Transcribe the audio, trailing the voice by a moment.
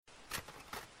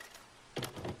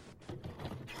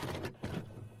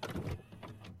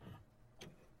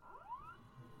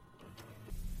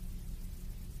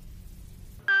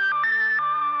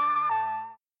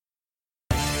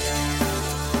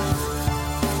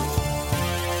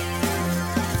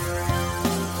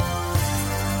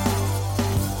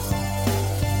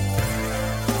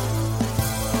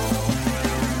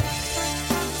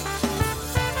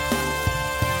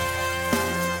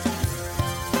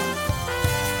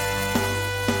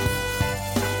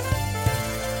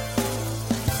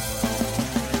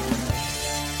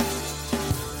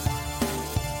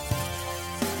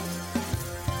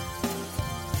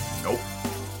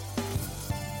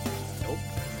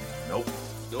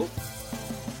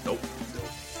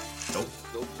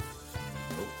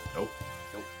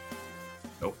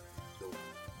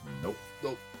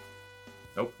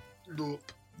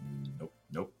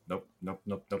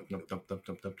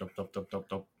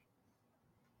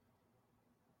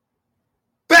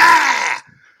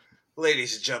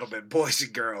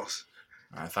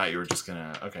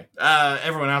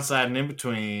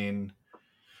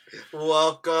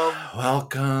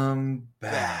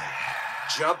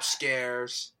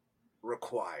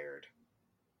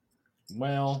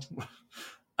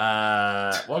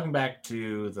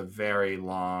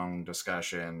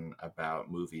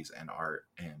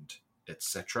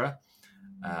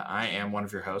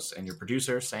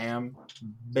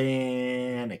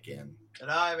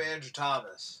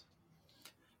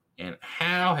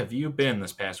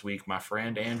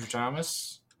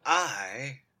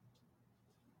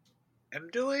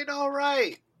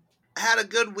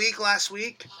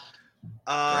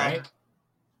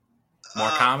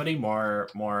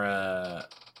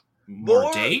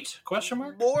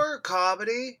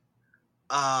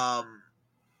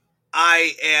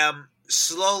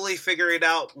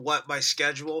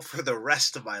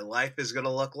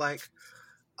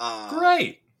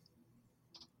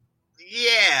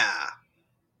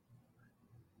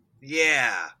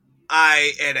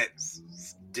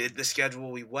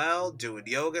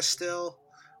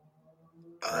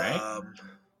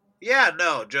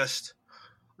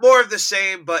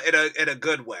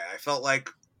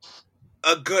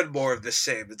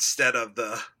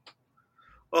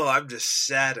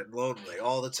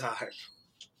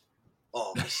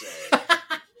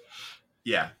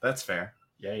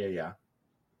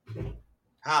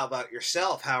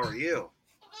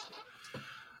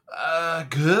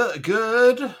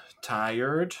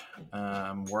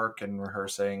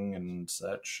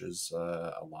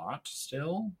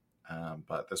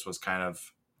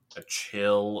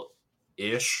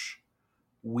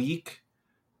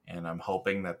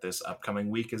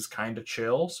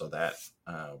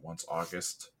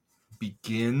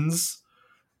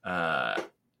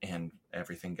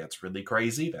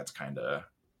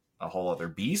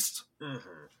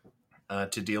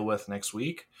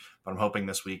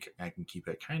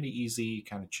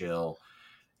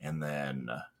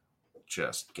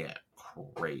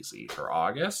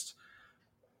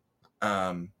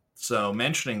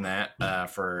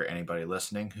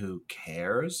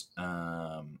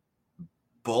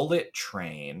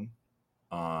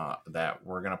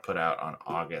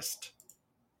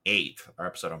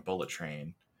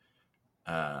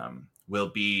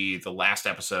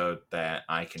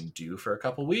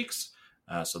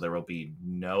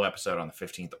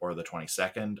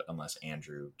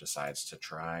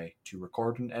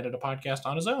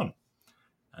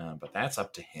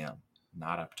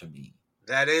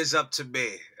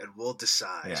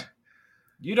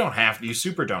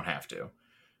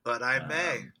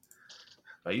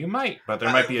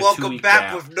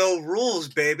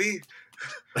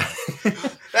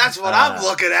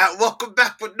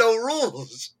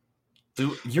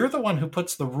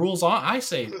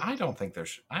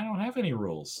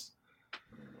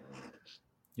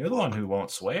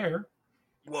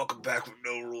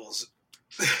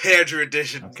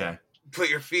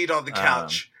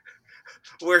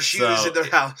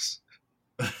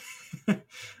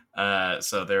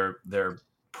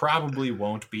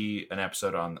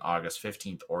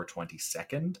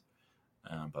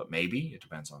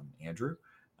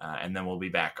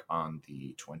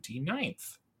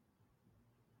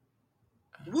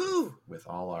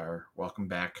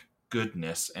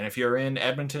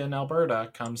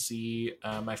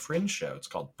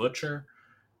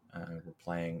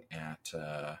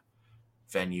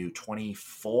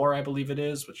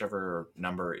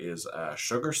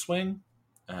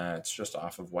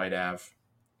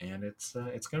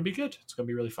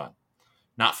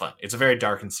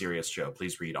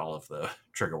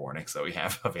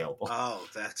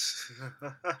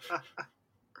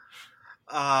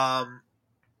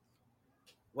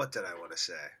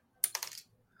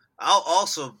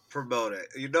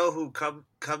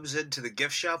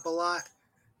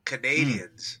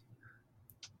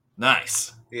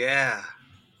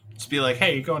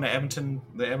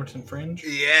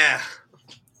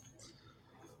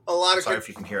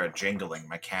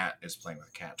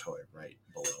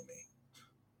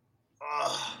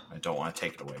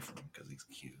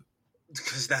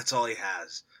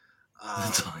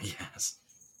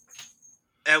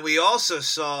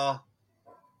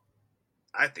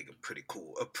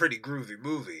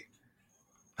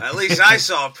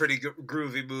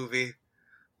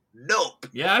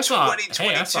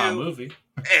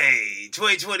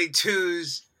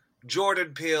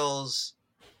Jordan Peele's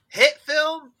hit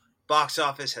film, box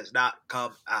office has not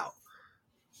come out.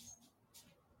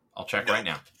 I'll check right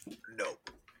now. Nope.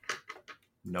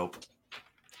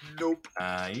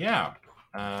 Yeah.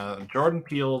 Jordan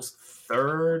Peele's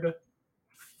third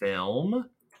film.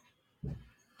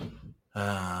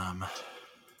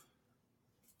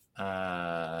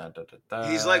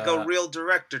 He's like a real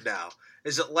director now.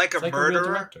 Is it like a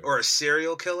murderer or a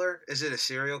serial killer? Is it a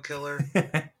serial killer?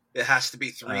 It has to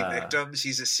be 3 victims.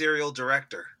 He's a serial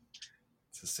director.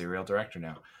 It's a serial director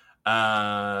now.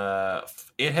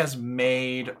 It has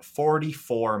made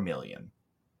 $44 million.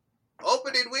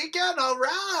 Opening weekend, all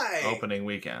right. Opening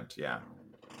weekend, yeah.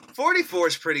 44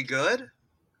 is pretty good.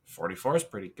 44 is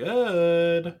pretty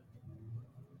good.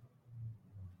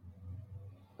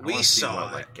 We saw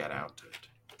what, like, Get Out did.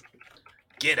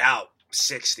 Get Out,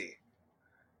 60.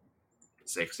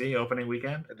 60 opening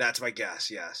weekend? That's my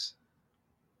guess, yes.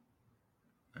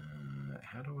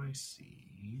 How do I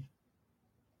see?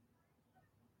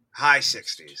 High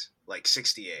 60s, like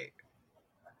 68.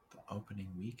 The opening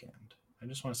weekend. I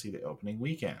just want to see the opening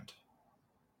weekend.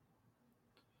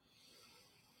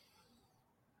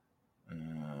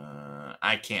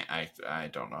 I can't. I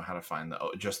don't know how to find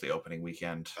just the opening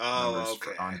weekend numbers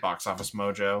on Box Office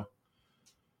Mojo.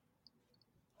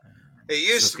 It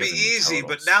used to be easy,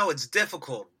 but now it's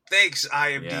difficult. Thanks,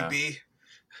 IMDb.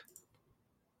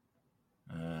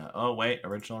 Oh wait,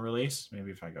 original release.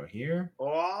 Maybe if I go here.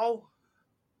 Oh.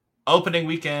 Opening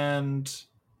weekend.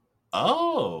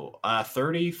 Oh,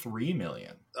 33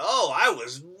 million. Oh, I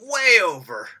was way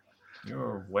over. You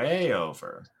were way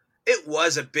over. It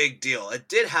was a big deal. It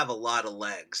did have a lot of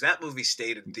legs. That movie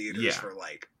stayed in theaters for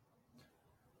like...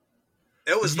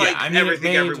 It was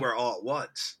everything everywhere all at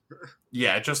once.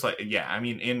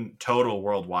 In total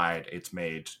worldwide, it's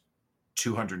made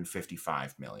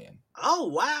 $255 million. Oh,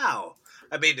 wow.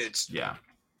 I mean, it's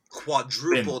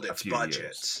quadrupled its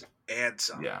budgets and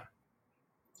some. Yeah.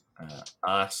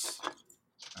 Us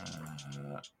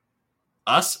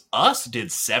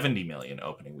did 70 million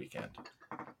opening weekend.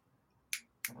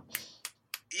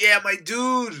 Yeah, my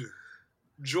dude,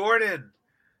 Jordan.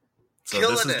 So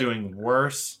this is doing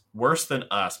worse than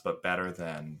Us, but better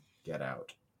than Get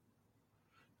Out.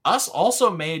 Us also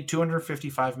made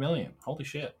 255 million. Holy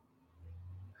shit.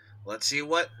 Let's see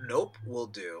what Nope will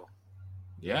do.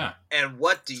 Yeah. And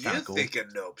what do you think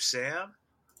of Nope, Sam?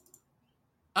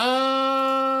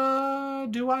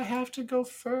 Do I have to go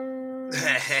first?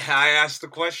 I asked the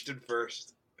question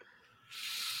first.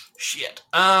 Shit.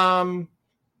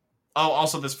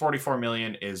 Also this 44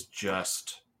 million is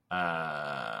just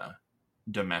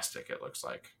domestic, it looks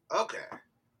like. Okay.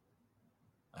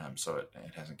 So it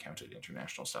hasn't counted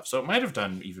international stuff. So it might have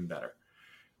done even better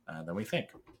than we think.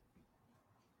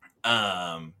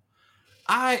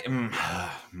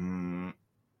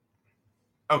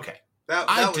 Okay.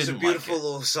 That was a beautiful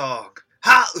little song.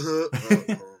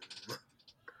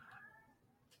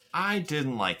 I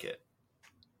didn't like it.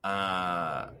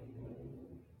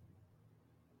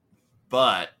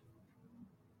 But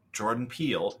Jordan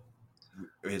Peele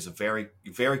is very,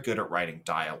 very good at writing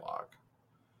dialogue.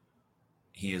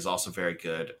 He is also very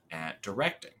good at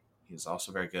directing. He's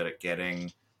also very good at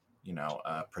getting,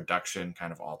 production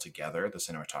kind of all together. The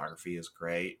cinematography is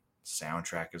great. The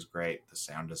soundtrack is great. The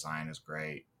sound design is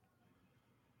great.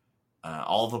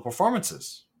 All of the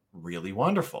performances, really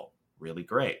wonderful. Really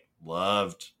great.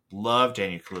 Loved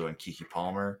Daniel Kaluuya and Keke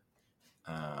Palmer.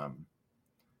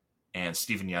 And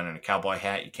Stephen Yeun in a cowboy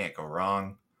hat. You can't go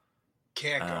wrong.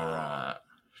 Can't go wrong.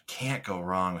 Can't go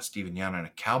wrong with Stephen Yeun in a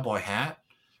cowboy hat.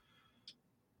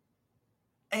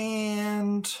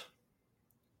 And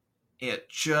it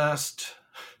just...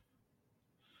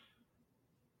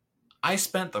 I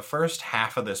spent the first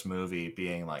half of this movie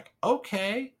being like,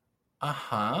 okay,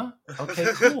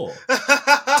 okay, cool.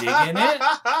 Digging it,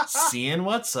 seeing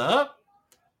what's up.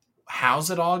 How's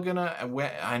it all gonna?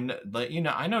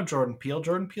 I know Jordan Peele.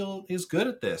 Jordan Peele is good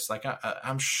at this. Like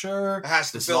I'm sure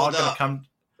this is all gonna come.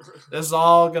 This is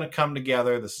all gonna come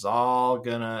together. This is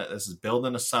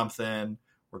building to something.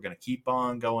 We're gonna keep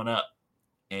on going up,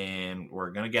 and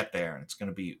we're gonna get there. And it's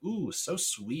gonna be so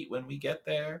sweet when we get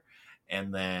there.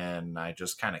 And then I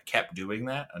just kind of kept doing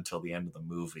that until the end of the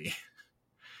movie.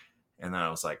 And then I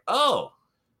was like, oh,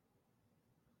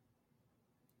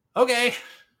 okay.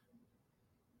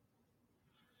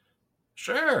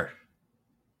 Sure.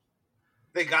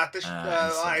 They got this.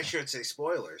 I should say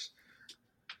spoilers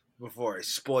before I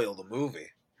spoil the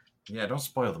movie. Yeah, don't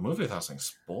spoil the movie without saying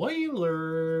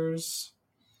spoilers.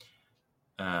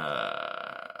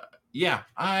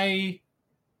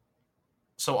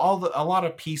 so a lot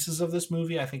of pieces of this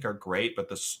movie I think are great, but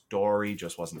the story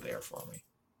just wasn't there for me.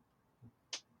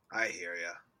 I hear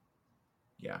ya.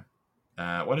 Yeah.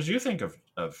 What did you think of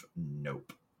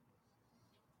Nope?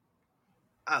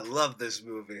 I love this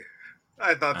movie.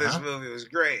 I thought this movie was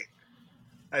great.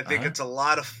 I think it's a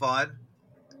lot of fun.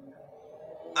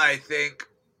 I think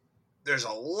there's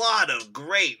a lot of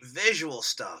great visual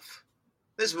stuff.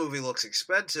 This movie looks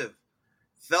expensive.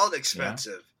 Felt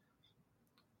expensive. Yeah.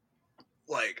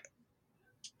 Like,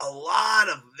 a lot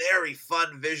of very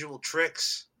fun visual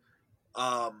tricks.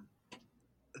 I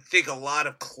think a lot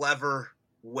of clever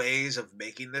ways of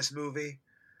making this movie.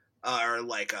 Or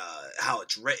like how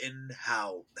it's written,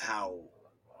 how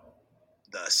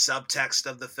the subtext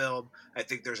of the film. I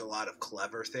think there's a lot of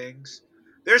clever things.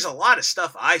 There's a lot of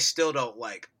stuff I still don't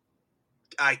like.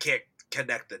 I can't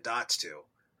connect the dots to.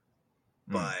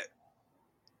 But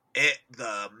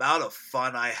the amount of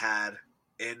fun I had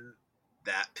in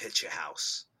that picture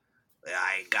house,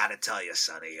 I ain't gotta tell you,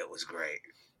 Sonny, it was great.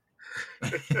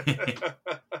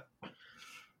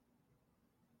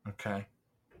 Okay.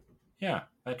 Yeah,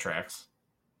 that tracks.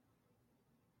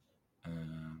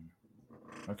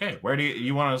 Okay, where do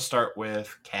you want to start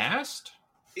with cast?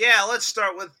 Yeah, let's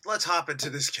hop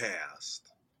into this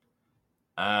cast.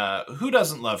 Who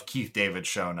doesn't love Keith David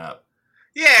showing up?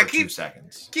 Yeah, for 2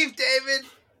 seconds. Keith David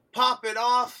popping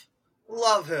off.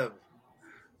 Love him.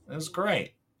 It was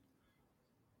great.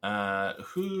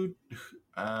 Michael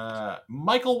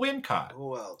Wincott.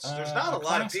 Who else? There's not a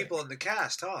lot of people in the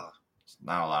cast, huh?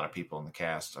 Not a lot of people in the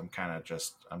cast. I'm kind of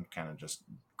just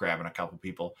grabbing a couple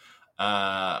people.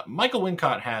 Michael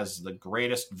Wincott has the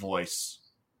greatest voice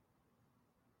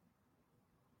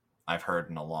I've heard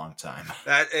in a long time.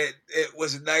 That it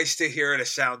was nice to hear in a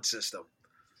sound system.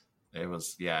 It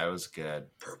was good.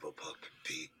 Purple Punk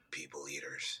People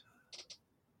Eaters.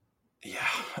 Yeah.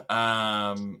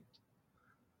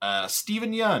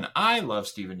 Steven Yeun. I love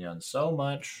Steven Yeun so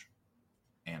much,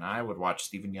 and I would watch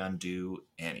Steven Yeun do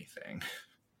anything.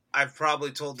 I've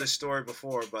probably told this story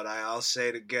before, but I'll say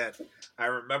it again. I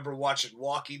remember watching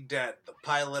Walking Dead, the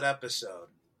pilot episode,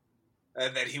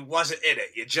 and then he wasn't in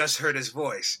it. You just heard his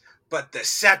voice. But the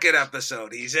second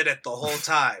episode, he's in it the whole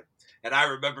time. And I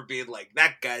remember being like,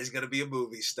 that guy's going to be a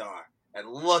movie star. And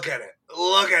look at it.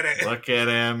 Look at it. Look at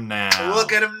him now.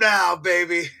 Look at him now,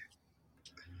 baby.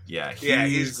 Yeah,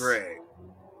 he's great.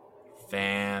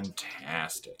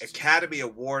 Fantastic. Academy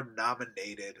Award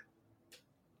nominated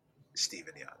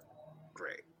Steven Yeun.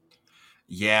 Great.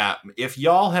 Yeah, if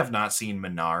y'all have not seen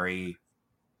Minari,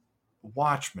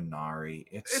 watch Minari.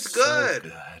 It's good. So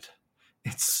good.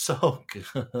 It's so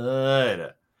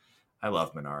good. I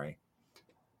love Minari.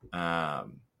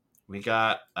 We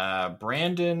got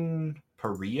Brandon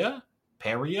Perea?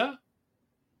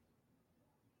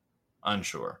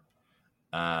 Unsure.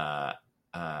 As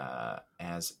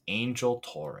Angel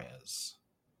Torres.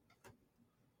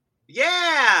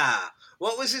 Yeah!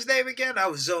 What was his name again? I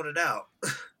was zoning out.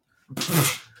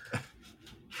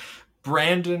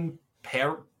 Brandon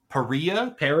Perea?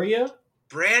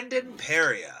 Brandon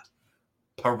Perea.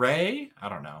 Pare? I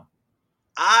don't know.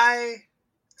 I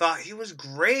thought he was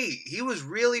great. He was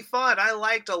really fun. I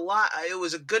liked a lot. It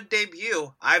was a good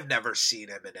debut. I've never seen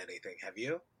him in anything. Have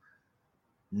you?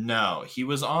 No, he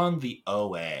was on the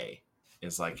OA.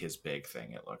 Is like his big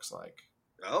thing, it looks like.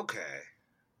 Okay.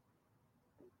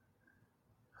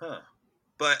 Huh.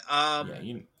 But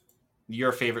yeah,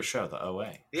 your favorite show, the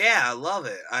OA. Yeah, I love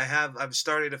it. I'm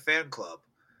starting a fan club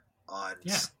on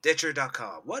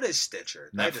Stitcher.com. What is Stitcher?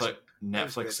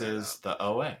 Netflix is the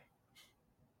OA.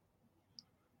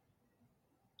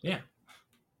 Yeah.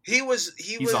 He's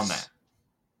on that.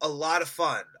 A lot of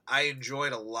fun. I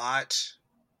enjoyed a lot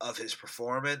of his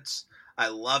performance. I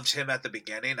loved him at the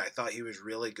beginning. I thought he was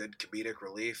really good comedic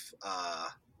relief.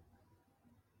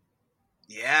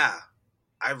 Yeah.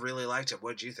 I really liked him.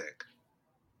 What did you think?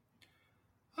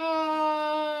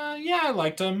 Yeah, I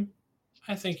liked him.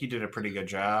 I think he did a pretty good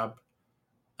job.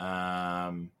 I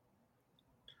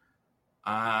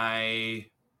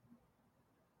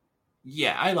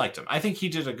liked him. I think he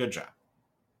did a good job.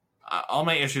 All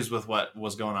my issues with what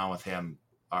was going on with him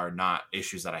are not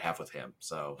issues that I have with him.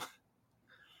 So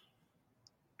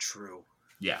true.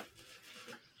 Yeah.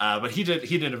 But he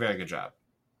did a very good job.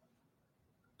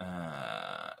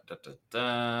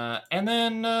 And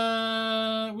then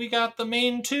we got the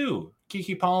main two,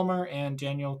 Keke Palmer and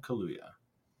Daniel Kaluuya.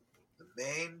 The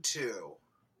main two.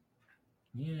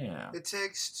 Yeah. It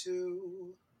takes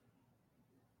two.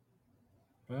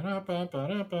 Who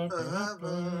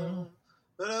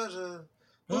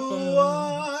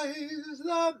wise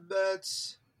the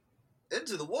bets?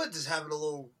 Into the Woods is having a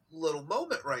little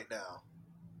moment right now.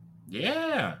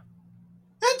 Yeah.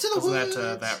 Into the Wasn't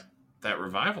woods. that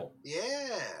revival?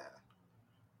 Yeah.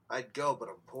 I'd go, but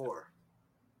I'm poor.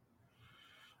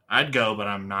 I'd go, but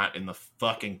I'm not in the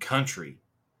fucking country.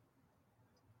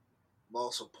 I'm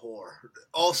also poor.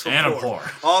 Also And poor. I'm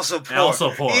poor. Also poor.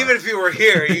 Also poor. Even if you were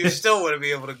here, you still wouldn't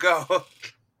be able to go.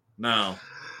 No,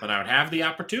 but I would have the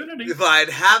opportunity. If I'd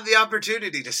have the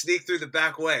opportunity to sneak through the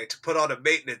back way, to put on a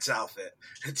maintenance outfit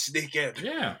and sneak in.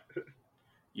 Yeah.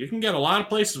 You can get a lot of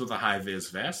places with a high-vis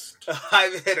vest.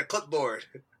 I've hit a clipboard.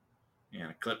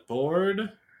 And a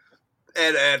clipboard.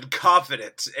 And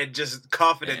confidence. And just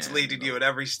confidence And leading you at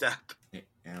every step.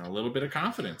 And a little bit of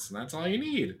confidence. And that's all you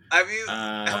need. Have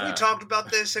we talked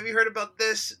about this? Have you heard about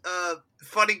this?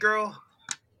 Funny Girl?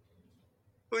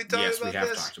 Have we talked yes, about we have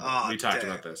this? talked about it. We talked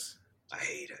about this. I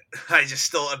hate it. I'm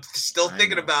still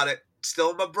thinking about it.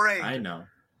 Still in my brain. I know.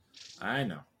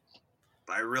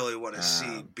 But I really want to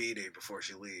see Beanie before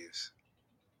she leaves.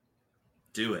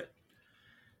 Do it.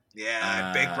 Yeah,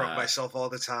 I bankrupt myself all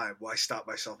the time. Why stop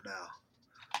myself now?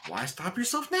 Why stop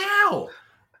yourself now?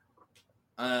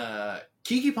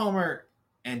 Keke Palmer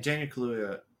and Daniel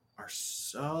Kaluuya are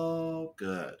so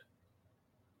good.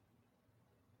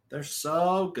 They're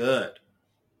so good.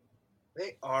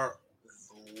 They are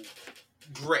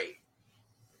great.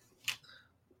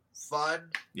 Fun.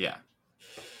 Yeah.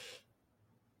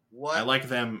 What? I like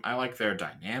them. I like their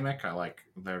dynamic.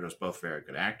 They're just both very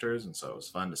good actors, and so it was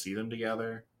fun to see them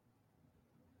together.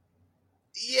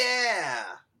 Yeah.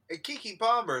 And Keke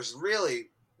Palmer's really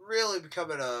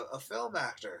becoming a film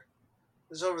actor.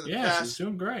 Is over the past, she's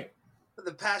doing great.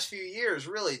 The past few years,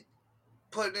 really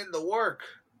putting in the work.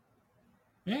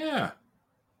 Yeah.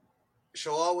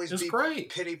 She'll always be great.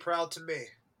 Pity proud to me.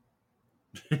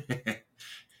 Do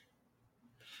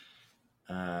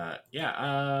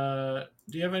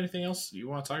you have anything else you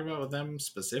want to talk about with them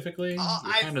specifically?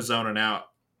 You're kind of zoning out,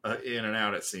 in and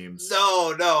out, it seems.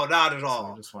 No, not at all.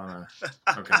 So I just want to...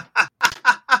 Okay.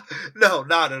 No,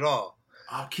 not at all.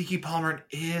 Oh, Keke Palmer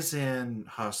is in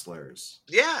Hustlers.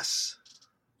 Yes.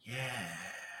 Yeah.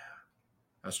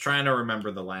 I was trying to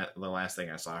remember the last thing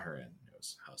I saw her in. It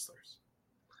was Hustlers.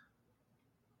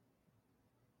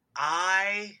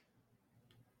 I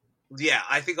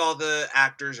think all the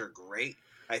actors are great.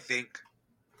 I think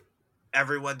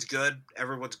everyone's good.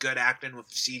 Everyone's good acting with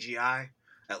CGI.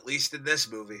 At least in this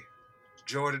movie.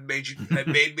 Jordan made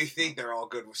me think they're all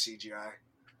good with CGI.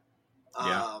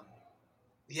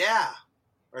 Yeah.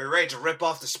 Are you ready to rip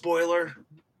off the spoiler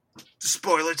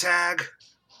tag?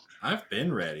 I've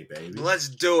been ready, baby. Let's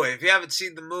do it. If you haven't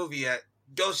seen the movie yet,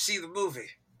 go see the movie.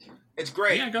 It's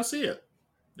great. Yeah, go see it.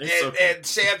 And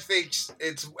Sam thinks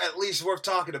it's at least worth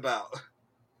talking about.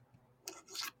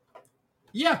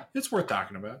 Yeah, it's worth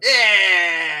talking about.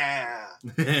 Yeah!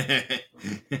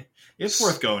 It's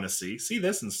worth going to see. See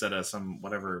this instead of some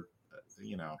whatever,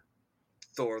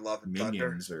 Thor Love and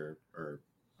Minions or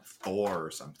Thor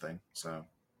or something. So,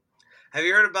 have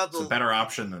you heard about it's a better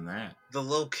option than that? The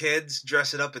little kids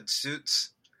dressing up in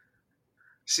suits,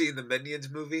 seeing the Minions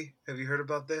movie. Have you heard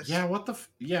about this? Yeah. What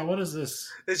is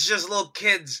this? It's just little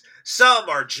kids. Some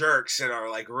are jerks and are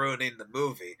like ruining the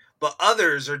movie, but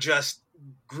others are just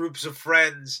groups of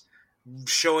friends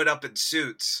showing up in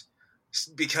suits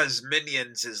because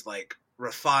Minions is like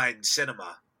refined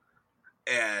cinema,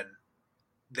 and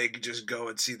they can just go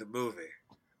and see the movie.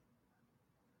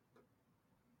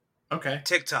 Okay.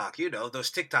 TikTok,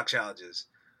 those TikTok challenges.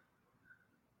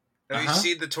 Have you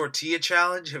seen the tortilla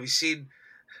challenge? Have you seen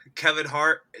Kevin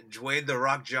Hart and Dwayne "The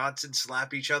Rock" Johnson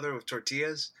slap each other with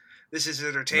tortillas? This is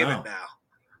entertainment now.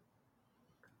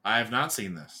 I have not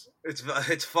seen this.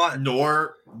 It's fun.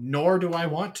 Nor do I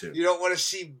want to. You don't want to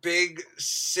see big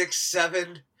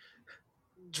 6'7"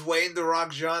 Dwayne "The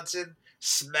Rock" Johnson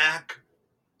smack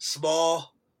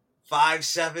small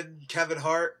 5'7" Kevin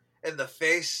Hart in the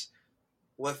face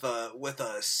with a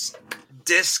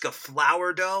disc of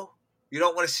flour dough? You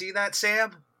don't want to see that,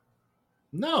 Sam?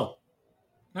 No,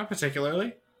 not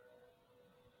particularly.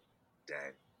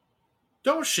 Dang.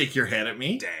 Don't shake your head at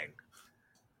me. Dang.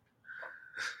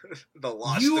 The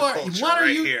lost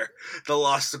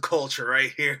the culture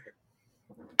right here.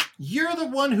 You're the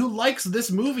one who likes this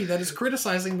movie that is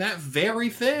criticizing that very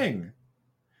thing.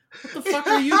 What the fuck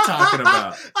are you talking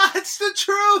about? That's the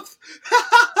truth.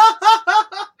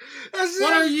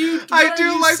 What are you like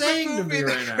saying the movie to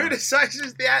me that right now?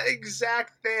 criticizes that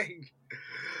exact thing.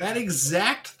 That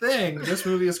exact thing this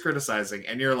movie is criticizing.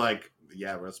 And you're like,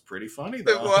 yeah, it was pretty funny,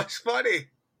 though. It was funny.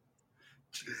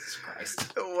 Jesus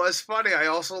Christ. It was funny. I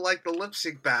also like the lip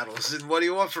sync battles. And what do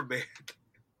you want from me?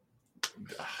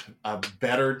 A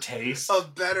better taste? A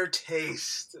better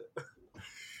taste.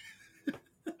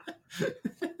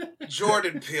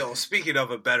 Jordan Peele. Speaking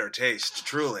of a better taste,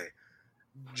 truly,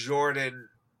 Jordan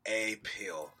A.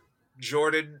 Peele.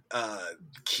 Jordan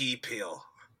Key Peele.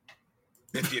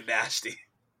 If you're nasty.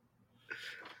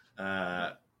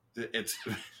 It's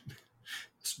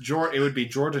It would be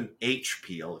Jordan H.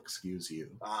 Peele. Excuse you.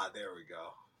 There we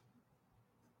go.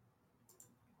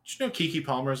 Did you know Keke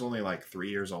Palmer is only like 3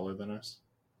 years older than us?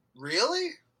 Really?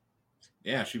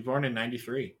 Yeah, she was born in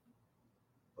 '93.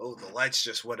 Oh, the lights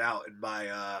just went out in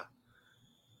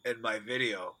my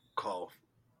video call.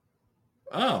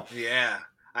 Oh, Yeah,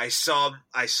 I saw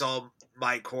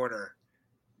my corner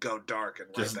go dark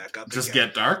and light back up. Just again.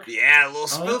 get dark. Yeah, a little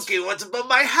spooky. What's above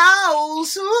my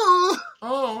house? Ooh.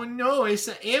 Oh no, it's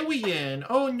an alien.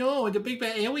 Oh no, the big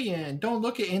bad alien. Don't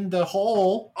look it in the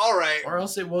hole. All right. Or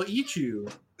else it will eat you.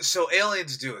 So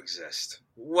aliens do exist.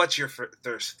 What's your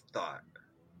first thought?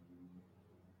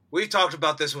 We talked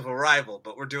about this with Arrival,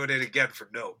 but we're doing it again for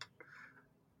Nope.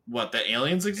 What, the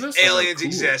aliens exist? Aliens cool.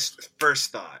 exist.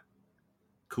 First thought.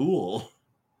 Cool.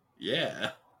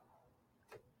 Yeah.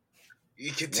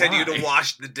 You continue to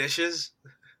wash the dishes?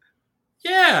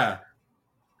 Yeah.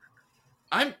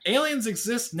 Aliens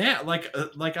exist now. Like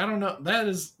I don't know.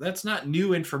 That's not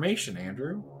new information,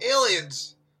 Andrew.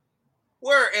 Aliens.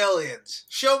 Where are aliens?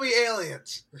 Show me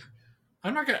aliens.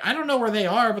 I don't know where they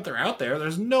are, but they're out there.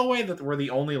 There's no way that we're the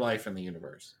only life in the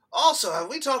universe. Also, have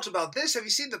we talked about this? Have you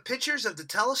seen the pictures of the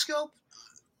telescope?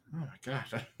 Oh my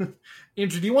god.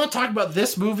 Andrew, do you want to talk about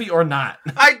this movie or not?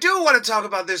 I do want to talk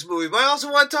about this movie, but I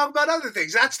also want to talk about other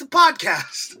things. That's the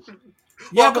podcast.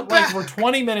 Yeah, but like we're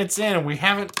 20 minutes in and we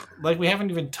haven't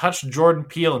even touched Jordan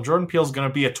Peele, and Jordan Peele's going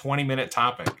to be a 20-minute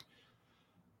topic.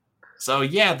 So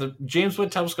yeah, the James Webb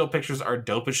Telescope pictures are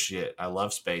dope as shit. I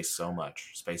love space so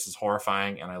much. Space is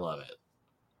horrifying and I love it.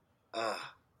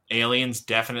 Aliens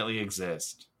definitely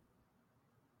exist.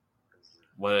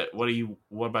 What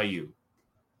about you?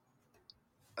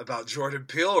 About Jordan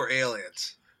Peele or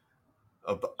aliens?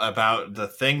 About the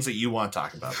things that you want to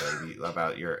talk about, baby.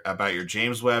 about your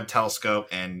James Webb Telescope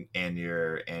and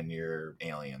your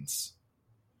aliens.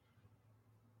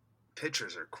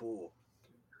 Pictures are cool.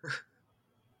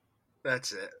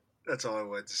 That's it. That's all I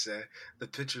wanted to say. The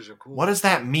pictures are cool. What does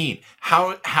that mean?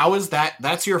 How is that?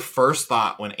 That's your first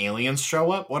thought when aliens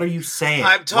show up? What are you saying?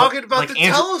 I'm talking about the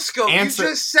telescope. You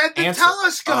just said the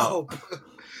telescope.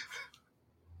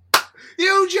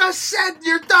 You just said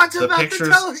your thoughts about the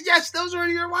telescope. Yes, those were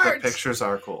your words. The pictures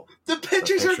are cool. The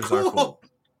pictures are cool.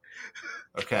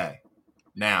 Okay.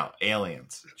 Now,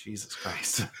 aliens. Jesus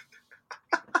Christ.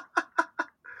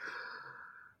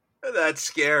 That's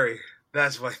scary.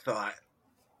 That's my thought.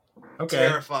 Okay.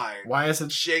 Terrifying. Why is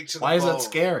it? Shake to the why bone. Is that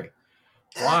scary?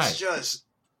 That's just.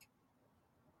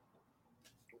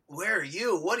 Where are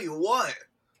you? What do you want?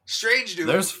 Strange dude.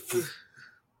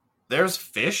 There's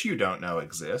fish you don't know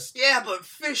exist. Yeah, but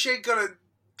fish ain't gonna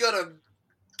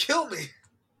kill me.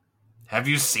 Have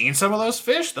you seen some of those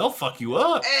fish? They'll fuck you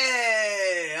up.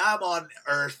 Hey, I'm on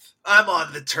Earth. I'm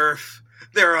on the turf.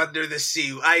 They're under the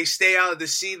sea. I stay out of the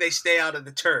sea. They stay out of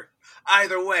the turf.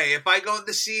 Either way, if I go in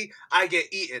the sea, I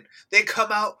get eaten. They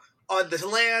come out on the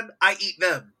land, I eat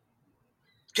them.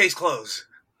 Case closed.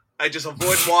 I just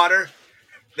avoid water.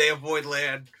 They avoid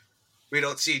land. We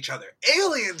don't see each other.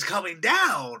 Aliens coming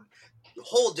down.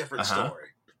 Whole different story.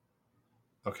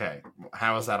 Okay.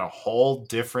 How is that a whole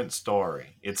different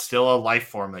story? It's still a life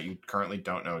form that you currently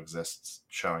don't know exists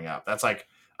showing up. That's like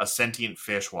a sentient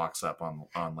fish walks up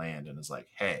on land and is like,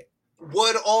 hey.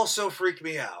 Would also freak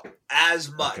me out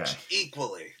as much,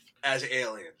 equally, as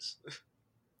aliens.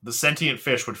 The sentient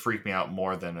fish would freak me out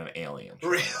more than an alien.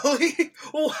 Really?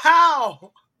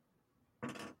 Wow!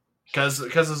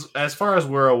 Because as far as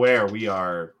we're aware, we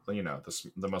are,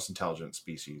 the most intelligent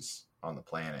species on the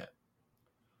planet.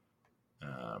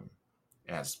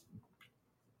 As,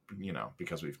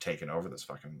 because we've taken over this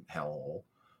fucking hellhole.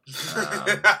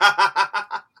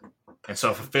 And so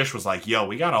if a fish was like, yo,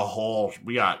 we got a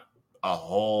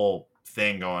whole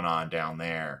thing going on down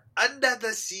there. Under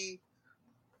the sea.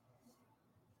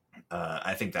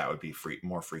 I think that would be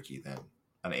more freaky than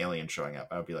an alien showing up.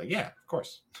 I would be like, yeah, of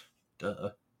course.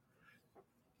 Duh.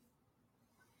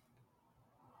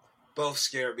 Both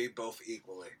scare me, both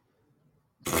equally.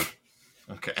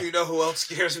 Okay. You know who else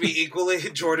scares me equally?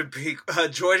 Jordan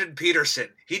Peterson.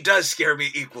 He does scare me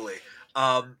equally.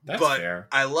 That's but fair.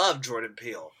 I love Jordan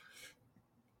Peele.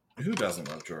 Who doesn't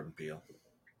love Jordan Peele?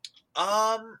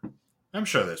 I'm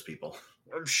sure there's people.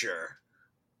 I'm sure.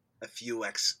 A few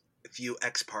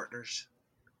ex-partners.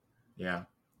 Yeah.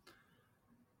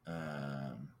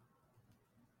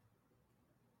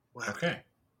 Okay.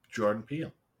 Jordan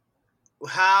Peele.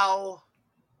 How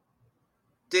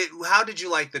How did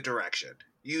you like the direction?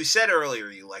 You said earlier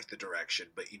you liked the direction,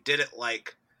 but you didn't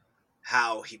like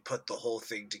how he put the whole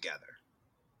thing together.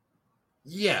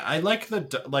 Yeah, I like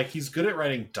he's good at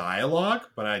writing dialogue,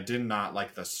 but I did not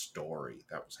like the story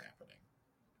that was happening.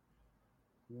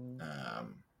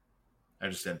 I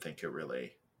just didn't think it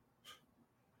really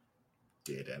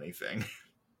did anything.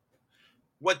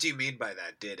 What do you mean by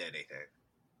that? Did anything?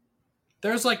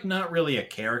 There's like not really a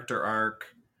character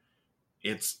arc.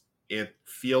 It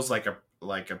feels like a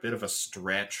bit of a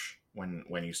stretch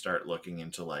when you start looking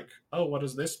into like, oh, what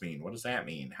does this mean? What does that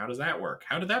mean? How does that work?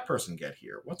 How did that person get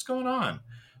here? What's going on?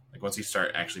 Like once you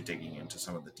start actually digging into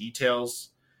some of the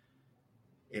details,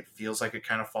 it feels like it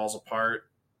kind of falls apart.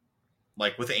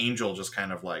 Like with Angel just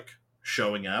kind of like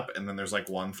showing up, and then there's like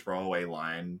one throwaway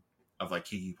line of like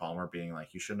Keke Palmer being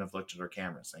like, you shouldn't have looked at her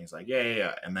cameras. And he's like,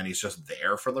 yeah. And then he's just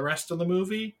there for the rest of the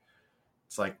movie.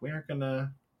 It's like, we aren't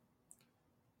gonna...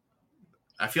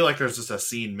 I feel like there's just a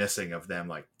scene missing of them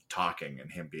like talking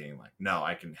and him being like, no,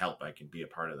 I can help. I can be a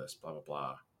part of this, blah, blah,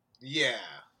 blah. Yeah.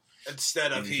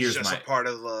 Instead of he's just a part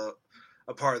of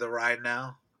the ride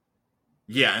now.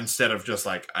 Yeah. Instead of just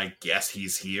like, I guess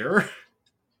he's here.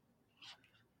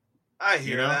 I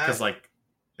hear that. Because like,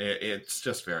 it's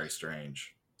just very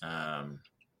strange.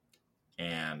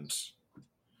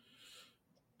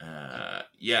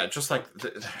 Just like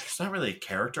there's not really a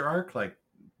character arc. Like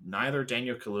neither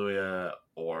Daniel Kaluuya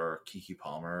or Keke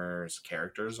Palmer's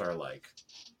characters are like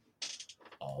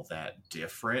all that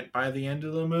different by the end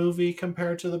of the movie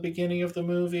compared to the beginning of the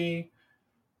movie.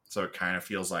 So it kind of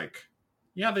feels like,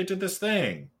 yeah, they did this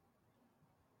thing.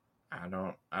 I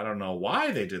don't know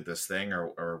why they did this thing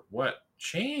or what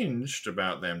changed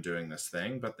about them doing this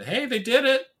thing, but hey, they did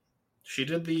it. She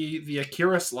did the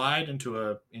Akira slide into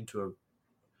a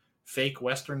fake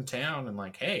Western town, and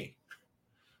like, hey,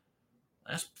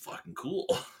 that's fucking cool.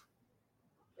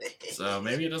 So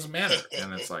maybe it doesn't matter.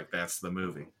 And it's like, that's the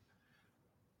movie.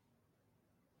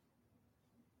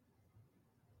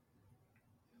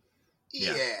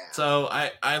 Yeah. So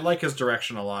I like his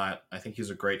direction a lot. I think he's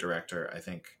a great director. I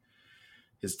think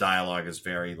his dialogue is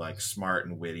very like smart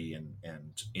and witty and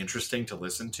interesting to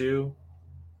listen to.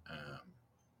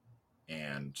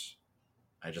 And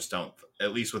I just don't,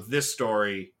 at least with this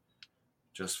story,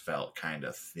 just felt kind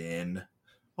of thin.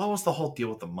 What was the whole deal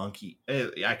with the monkey?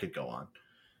 I could go on.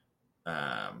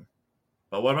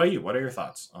 But what about you? What are your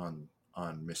thoughts on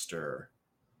Mr.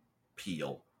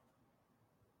 Peele?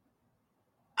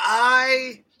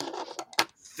 I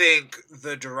think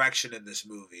the direction in this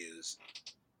movie is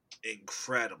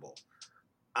incredible.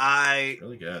 It's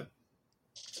really good.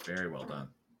 It's very well done.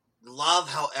 Love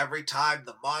how every time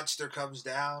the monster comes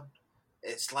down,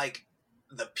 it's like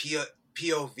the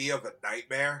POV of a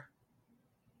nightmare.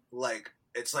 Like,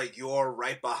 it's like you're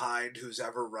right behind who's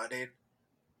ever running.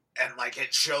 And, like,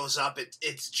 it shows up.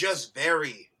 It's just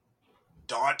very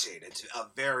daunting. It's a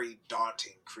very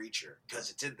daunting creature because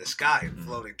it's in the sky and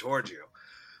floating towards you.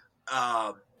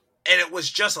 And it was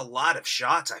just a lot of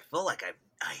shots I feel like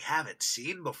I haven't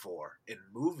seen before in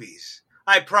movies.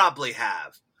 I probably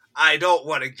have. I don't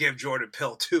want to give Jordan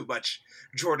Peele too much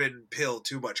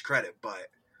credit, but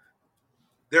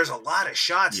there's a lot of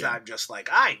shots that I'm just like,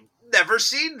 I never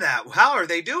seen that. How are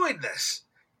they doing this?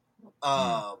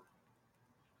 And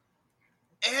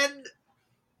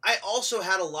I also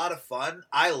had a lot of fun.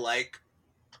 I like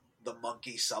the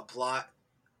monkey subplot.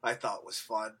 I thought was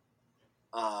fun.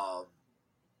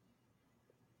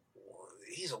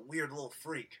 He's a weird little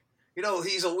freak. You know,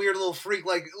 he's a weird little freak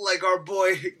like our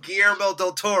boy Guillermo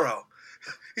del Toro.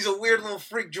 He's a weird little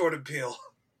freak, Jordan Peele.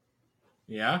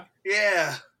 Yeah?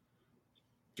 Yeah.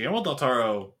 Guillermo del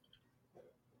Toro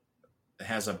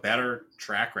has a better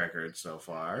track record so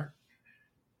far.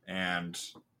 And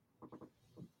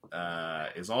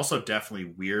is also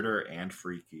definitely weirder and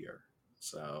freakier.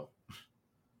 So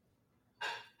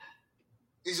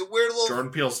he's a weird little...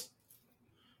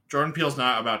 Jordan Peele's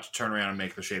not about to turn around and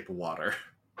make The Shape of Water.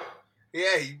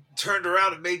 Yeah, he turned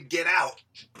around and made Get Out.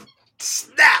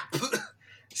 Snap!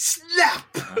 Snap!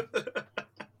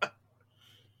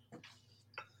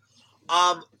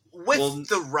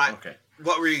 Okay.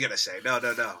 What were you going to say? No.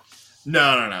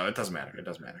 No. It doesn't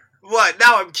matter. What?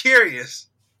 Now I'm curious.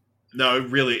 No, it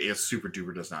really is super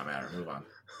duper does not matter. Move on.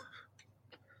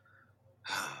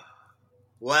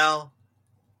 Well,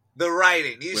 the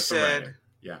writing. You said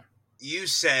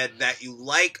that you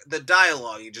like the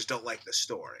dialogue, you just don't like the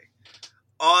story.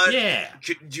 Do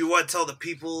you want to tell the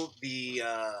people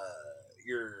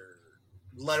your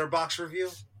Letterboxd review?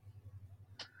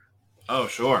 Oh,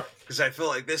 sure. Because I feel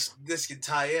like this can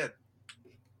tie in.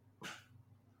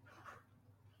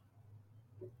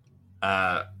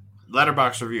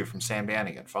 Letterbox review from Sam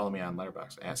Bannigan. Follow me on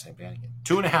Letterbox at Sam Bannigan.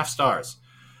 2.5 stars.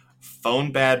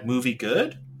 Phone bad, movie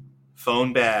good.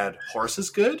 Phone bad, horses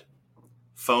good.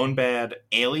 Phone bad,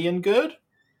 alien good.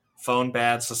 Phone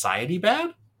bad, society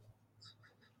bad.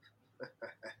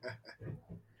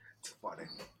 It's funny.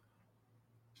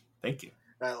 Thank you.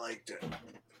 I liked it.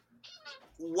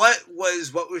 What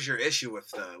was your issue with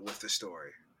the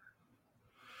story?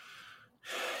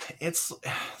 It's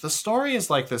the story is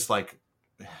like this, like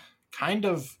kind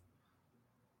of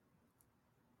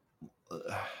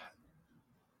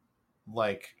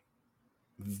like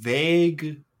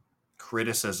vague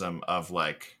criticism of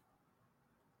like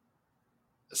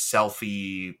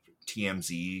selfie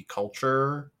TMZ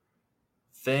culture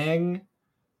thing,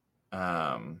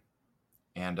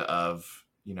 and of,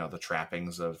 you know, the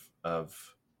trappings of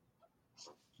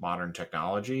modern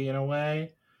technology in a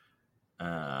way.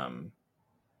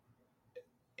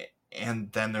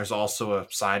 And then there's also a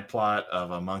side plot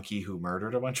of a monkey who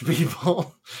murdered a bunch of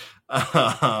people.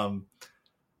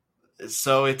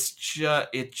 So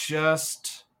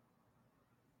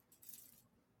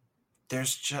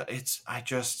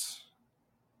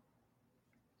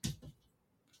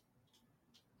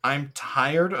I'm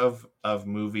tired of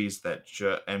movies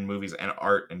and movies and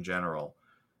art in general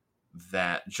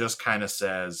that just kind of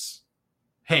says,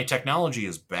 hey, technology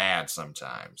is bad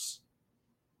sometimes.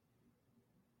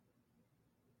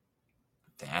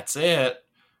 That's it,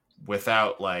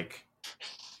 without, like,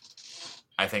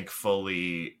 I think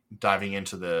fully diving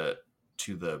into the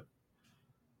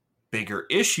bigger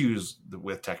issues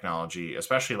with technology,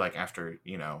 especially like after,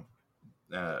 you know,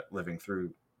 living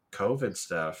through COVID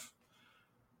stuff.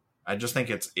 I just think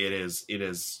it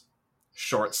is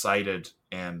short-sighted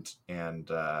and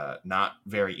not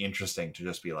very interesting to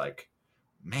just be like,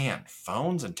 man,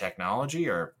 phones and technology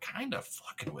are kind of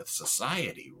fucking with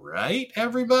society, right,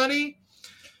 everybody?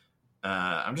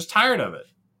 I'm just tired of it.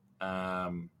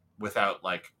 Without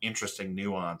like interesting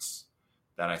nuance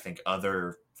that I think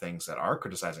other things that are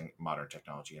criticizing modern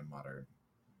technology and modern,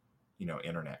 you know,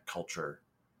 internet culture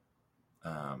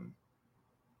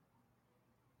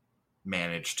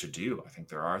manage to do. I think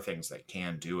there are things that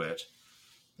can do it.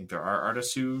 I think there are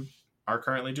artists who are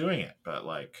currently doing it, but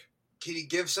like, can you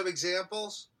give some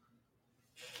examples?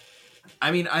 I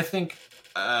mean, I think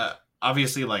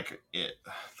obviously like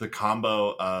the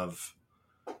combo of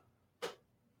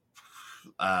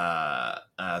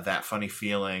That Funny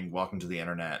Feeling, Welcome to the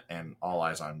Internet, and All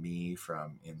Eyes on Me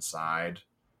from Inside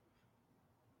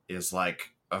is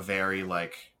like a very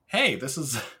like, hey, this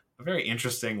is a very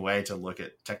interesting way to look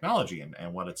at technology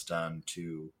and what it's done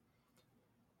to,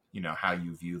 you know, how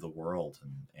you view the world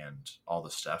and all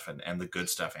the stuff and the good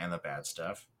stuff and the bad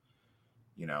stuff,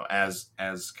 you know, as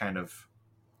kind of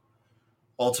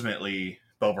ultimately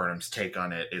Bo Burnham's take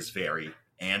on it is very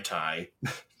anti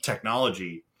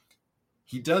technology.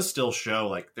 He does still show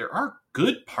like there are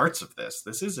good parts of this.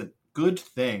 This is a good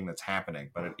thing that's happening,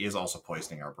 but it is also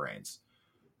poisoning our brains.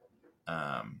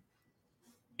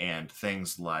 And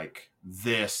things like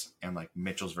this and like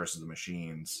Mitchell's versus the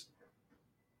Machines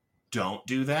don't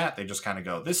do that. They just kind of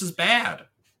go, this is bad.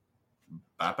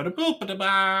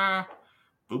 Ba-ba-da-boop-a-da-ba.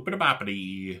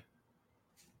 Boop-a-da-bop-a-dee.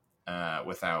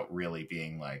 Without really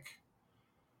being like,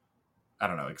 I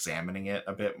don't know, examining it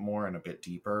a bit more and a bit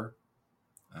deeper.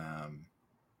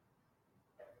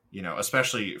 You know,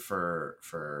 especially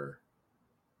for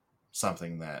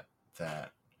something that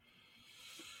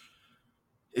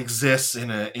exists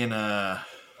in a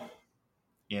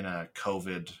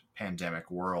COVID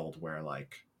pandemic world where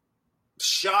like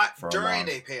shot during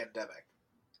a pandemic.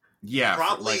 Yeah,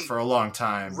 probably for a long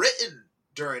time. Written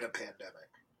during a pandemic.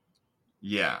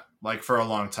 Yeah, like for a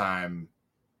long time,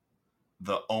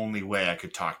 the only way I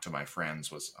could talk to my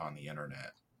friends was on the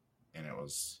internet, and that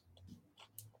was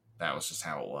just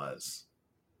how it was.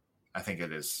 I think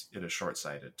it is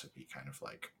short-sighted to be kind of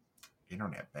like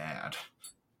internet bad.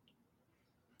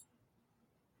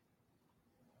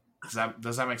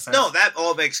 Does that make sense? No, that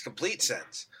all makes complete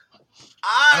sense.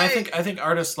 And I think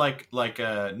artists like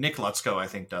Nick Lutzko, I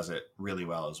think, does it really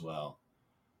well as well.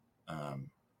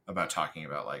 About talking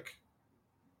about like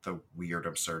the weird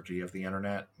absurdity of the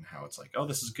internet and how it's like, oh,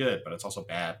 this is good, but it's also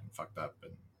bad and fucked up,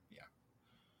 and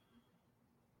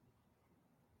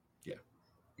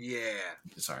yeah.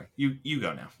 Sorry, you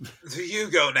go now.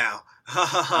 You go now.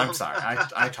 I'm sorry.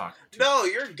 I talk. No,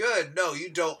 you're good. No,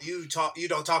 you don't. You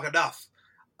don't talk enough.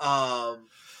 I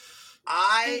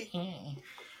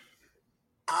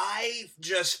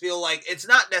just feel like it's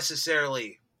not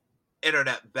necessarily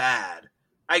internet bad.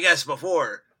 I guess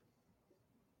before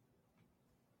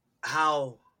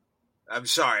how. I'm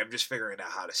sorry. I'm just figuring out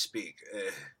how to speak.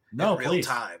 No, in real please.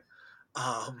 time.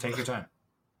 Take your time.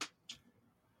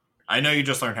 I know you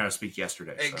just learned how to speak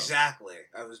yesterday. Exactly.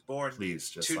 So I was born please,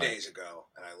 just 2 days ago,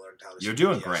 and I learned how to. You're speak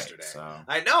doing yesterday. great. So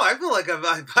I know. I feel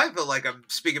like I'm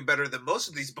speaking better than most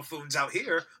of these buffoons out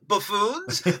here.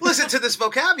 Buffoons, listen to this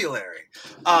vocabulary.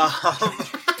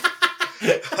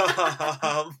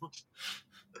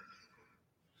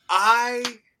 I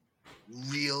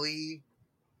really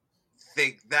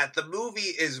think that the movie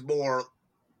is more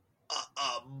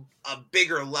a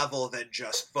bigger level than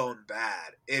just phone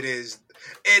bad. It is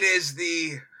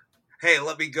the, hey,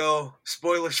 let me go,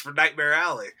 spoilers for Nightmare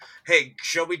Alley. Hey,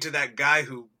 show me to that guy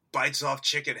who bites off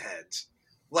chicken heads.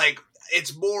 Like,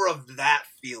 it's more of that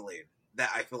feeling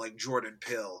that I feel like Jordan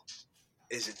Peele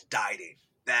is indicting.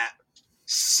 That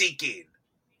seeking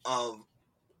of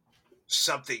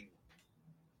something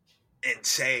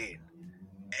insane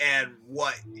and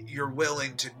what you're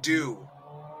willing to do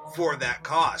for that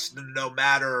cost, no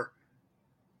matter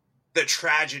the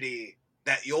tragedy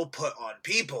that you'll put on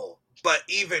people, but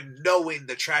even knowing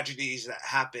the tragedies that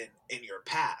happen in your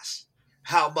past.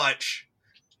 How much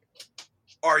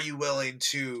are you willing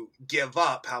to give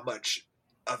up? How much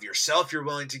of yourself you're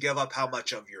willing to give up? How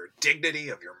much of your dignity,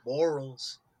 of your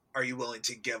morals are you willing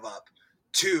to give up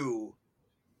to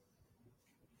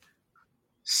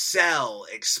sell,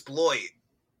 exploit,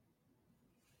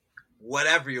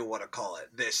 whatever you want to call it,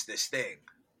 this thing?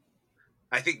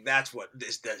 I think that's what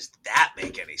this does. That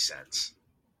make any sense?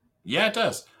 Yeah, it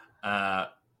does.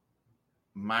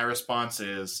 My response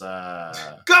is go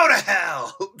to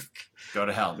hell. Go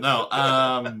to hell. No.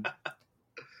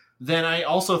 Then I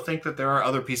also think that there are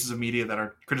other pieces of media that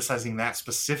are criticizing that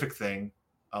specific thing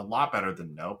a lot better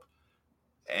than Nope.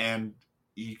 And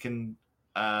you can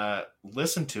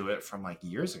listen to it from like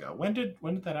years ago. When did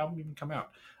that album even come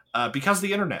out? Because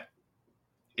the Internet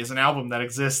is an album that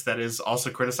exists that is also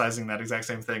criticizing that exact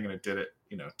same thing, and it did it,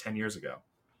 10 years ago.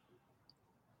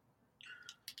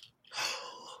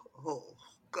 Oh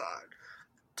God,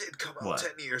 it did come out What?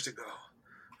 10 years ago.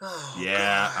 Oh,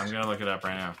 yeah, God. I'm gonna look it up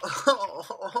right now.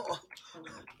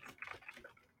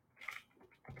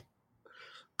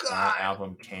 God. That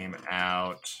album came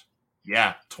out,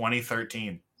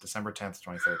 2013, December 10th,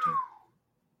 2013.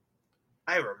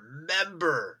 I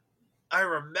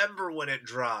remember when it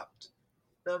dropped.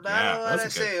 No matter what I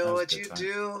say or what you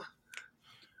do,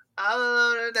 I'll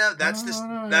know. That's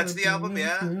the album,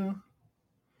 yeah.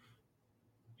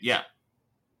 Yeah.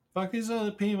 Fuck these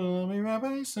other people, I'll be right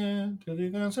by your side till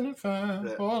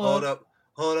 2005. Hold up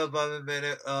a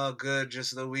minute. Oh, good,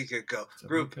 just the week ago.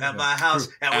 Group at my house,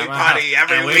 and we party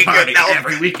every weekend.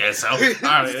 Every weekend, so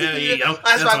there you go.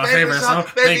 That's my favorite song.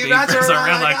 Baby, that's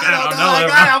around like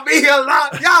that. I'll be here a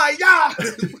lot. Yeah.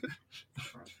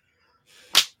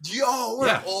 Yo,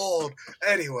 we're old.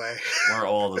 Anyway. We're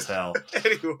old as hell.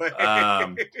 Anyway.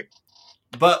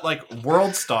 But, like,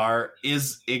 World Star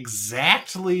is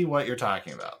exactly what you're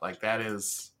talking about. Like, that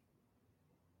is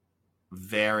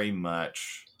very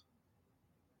much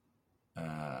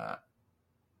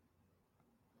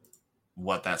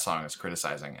what that song is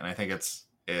criticizing. And I think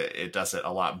it does it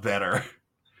a lot better.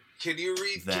 Can you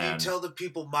tell the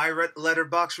people my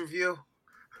Letterboxd review?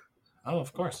 Oh,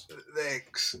 of course.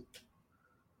 Thanks.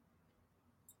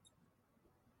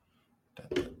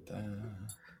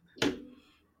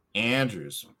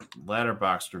 Andrew's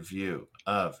Letterboxd review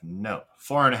of Nope,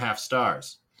 4.5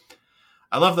 stars.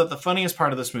 I love that the funniest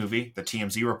part of this movie, the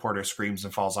TMZ reporter screams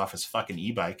and falls off his fucking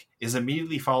e-bike, is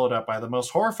immediately followed up by the most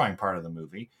horrifying part of the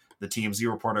movie, the TMZ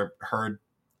reporter heard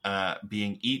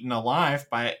being eaten alive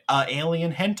by an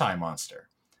alien hentai monster.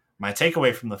 My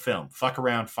takeaway from the film, fuck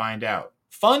around, find out.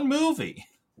 Fun movie!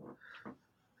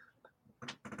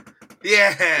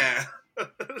 Yeah!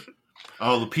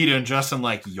 Oh, Lupita and Justin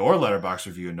like your Letterboxd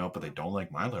review. No, but they don't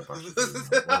like my Letterboxd review.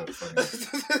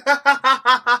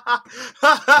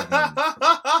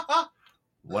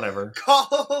 Whatever.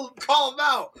 Call them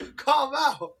out.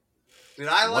 Did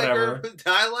I like her? Did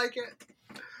I like it?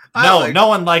 No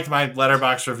one liked my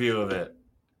Letterboxd review of it.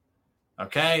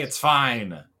 Okay, it's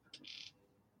fine.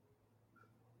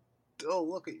 Oh,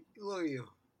 look at you.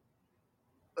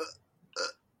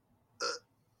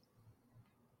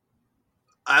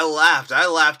 I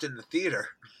laughed in the theater.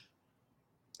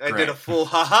 I did a full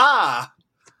ha-ha.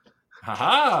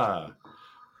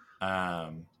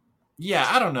 Yeah,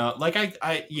 I don't know. Like I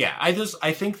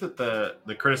think that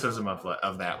the criticism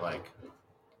of that, like,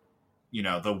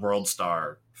 the World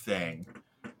Star thing,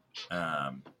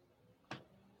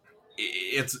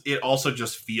 it also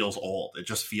just feels old. It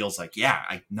just feels like,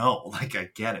 I know, like, I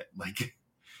get it. Like,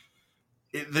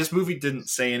 this movie didn't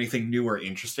say anything new or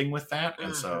interesting with that,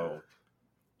 and so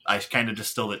I kind of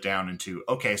distilled it down into,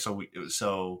 okay, so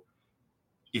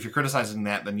if you're criticizing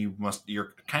that, then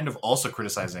you're kind of also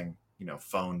criticizing,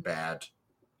 phone bad,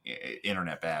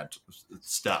 internet bad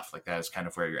stuff. Like that is kind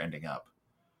of where you're ending up.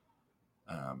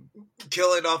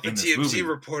 Killing off the in this TMZ movie.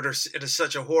 reporters in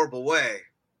such a horrible way.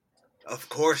 Of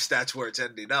course, that's where it's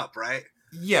ending up, right?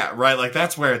 Yeah, right. Like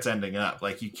that's where it's ending up.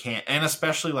 Like you can't, and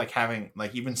especially like having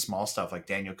like even small stuff like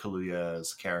Daniel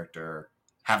Kaluuya's character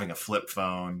having a flip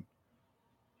phone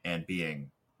and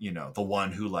being, the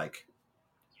one who like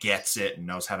gets it and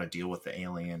knows how to deal with the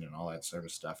alien and all that sort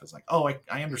of stuff is like, oh,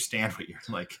 I understand what you're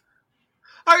like.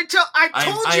 I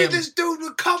told you this dude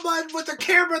would come on with a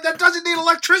camera that doesn't need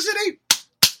electricity.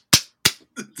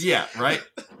 Yeah, right.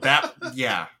 That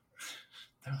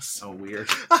was so weird.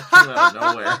 That came out of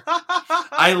nowhere.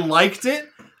 I liked it,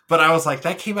 but I was like,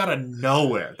 that came out of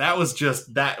nowhere. That was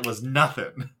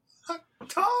nothing. I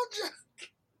told you.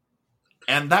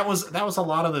 And that was a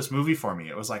lot of this movie for me.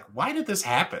 It was like, why did this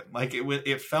happen? Like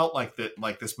it felt like that,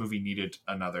 like this movie needed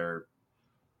another,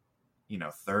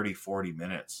 30, 40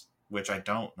 minutes, which I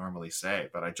don't normally say,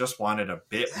 but I just wanted a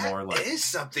bit more like. That is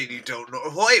something you don't know.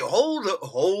 Wait, hold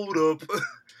up.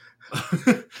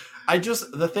 I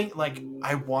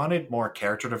wanted more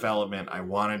character development. I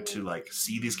wanted to like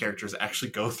see these characters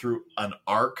actually go through an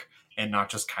arc and not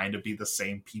just kind of be the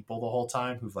same people the whole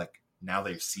time who've like, now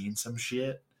they've seen some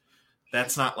shit.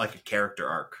 That's not like a character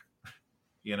arc,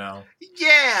 Yeah,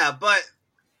 but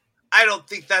I don't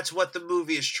think that's what the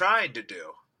movie is trying to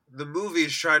do. The movie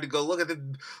is trying to go, look at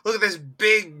this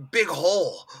big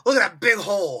hole. Look at that big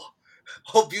hole.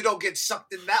 Hope you don't get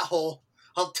sucked in that hole.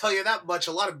 I'll tell you that much.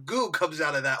 A lot of goo comes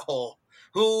out of that hole.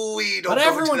 Don't go into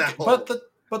that hole.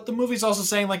 But the movie's also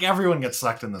saying like everyone gets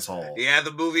sucked in this hole. Yeah,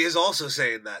 the movie is also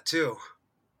saying that too.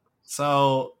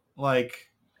 So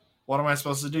like, what am I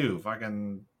supposed to do?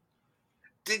 Fucking.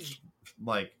 I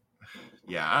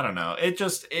don't know. It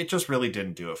just really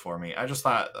didn't do it for me. I just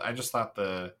thought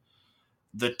the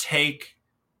take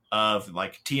of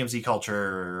like TMZ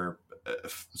culture,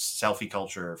 selfie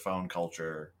culture, phone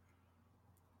culture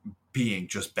being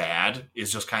just bad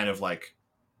is just kind of like,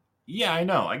 yeah, I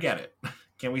know, I get it.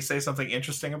 Can we say something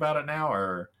interesting about it now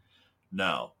or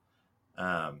no?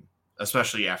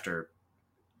 Especially after,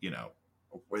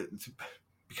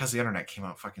 because the internet came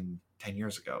out fucking 10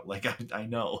 years ago. Like I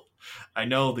know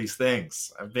these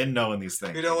things. I've been knowing these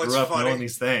things. You know what's funny? funny? Knowing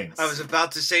these things. I was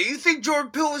about to say, you think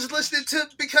Jordan Peele was listening to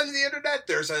because of the internet?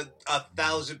 There's a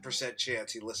 1,000%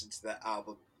 chance he listened to that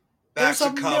album back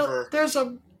to cover. There's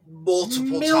a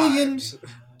multiple times.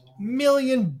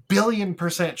 Billion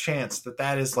percent chance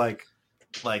that is like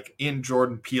in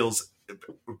Jordan Peele's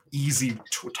easy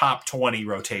top 20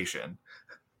 rotation.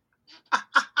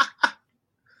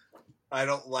 I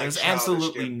don't like. There's Childish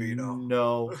absolutely Gambino.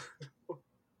 No.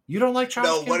 You don't like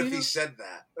Childish Gambino? No, what if he said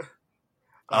that?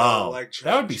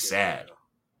 That would be sad.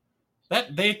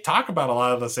 That they talk about a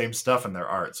lot of the same stuff in their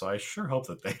art, so I sure hope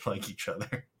that they like each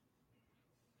other.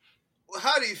 Well,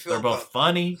 how do you feel? They're both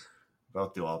funny.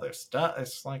 Both do all their stuff.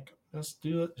 It's like, just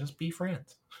do it. Just be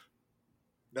friends.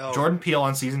 No. Jordan Peele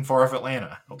on season 4 of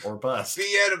Atlanta or bust.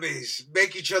 Be enemies.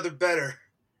 Make each other better.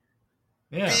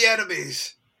 Yeah. Be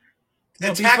enemies.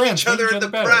 No, Attack be friends. each other in the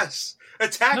better. press.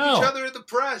 Attack each other in the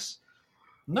press.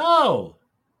 No.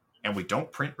 And we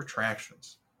don't print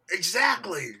retractions.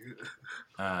 Exactly.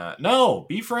 No,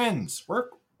 be friends.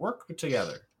 Work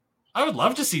together. I would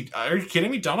love to see. Are you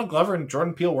kidding me? Donald Glover and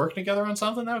Jordan Peele working together on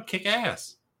something that would kick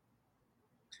ass.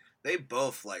 They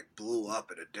both blew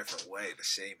up in a different way the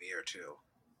same year too.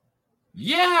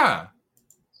 Yeah.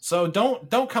 So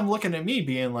don't come looking at me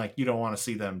being like you don't want to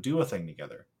see them do a thing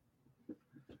together.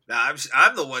 Now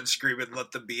I'm the one screaming,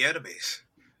 "Let them be enemies."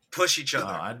 Push each other.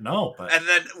 I know, but and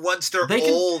then once they're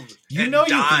old, you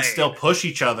can still push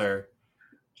each other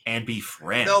and be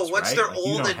friends. No, once they're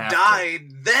old and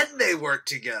died, then they work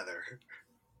together.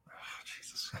 Oh,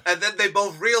 Jesus. And then they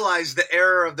both realize the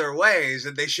error of their ways,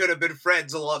 and they should have been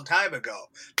friends a long time ago.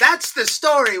 That's the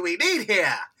story we need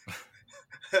here.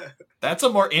 That's a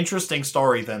more interesting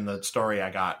story than the story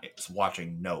I got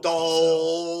watching Nope.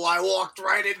 Oh, I walked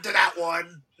right into that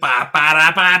one. Ba, ba,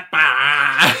 da, ba,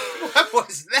 ba. What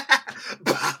was that?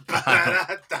 Ba, ba,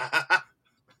 da, da.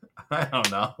 I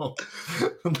don't know.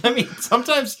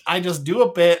 Sometimes I just do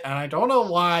a bit and I don't know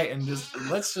why, and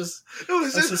let's just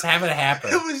have it happen.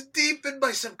 It was deep in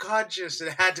my subconscious and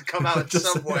it had to come out in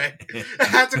some way. It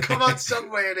had to come out some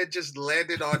way and it just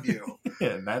landed on you.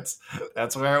 And that's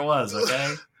where it was,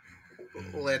 okay?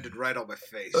 Landed right on my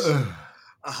face.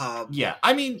 Yeah,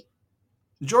 I mean,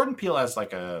 Jordan Peele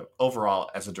overall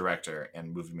as a director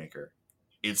and movie maker,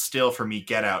 it's still for me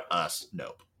Get Out, Us,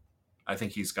 Nope. I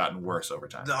think he's gotten worse over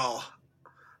time. No.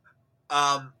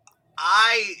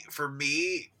 For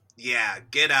me, yeah,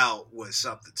 Get Out was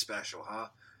something special, huh?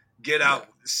 Get Out,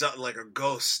 something like a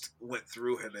ghost went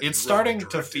through him. And It's wrote and starting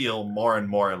to feel more and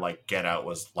more like Get Out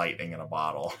was lightning in a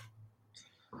bottle.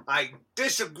 I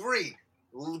disagree.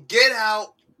 Get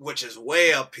Out, which is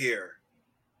way up here.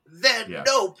 Then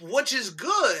Nope, which is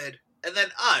good. And then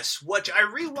Us, which I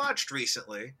rewatched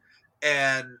recently.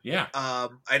 And I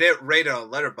didn't rate it on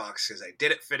Letterboxd because I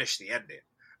didn't finish the ending.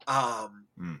 And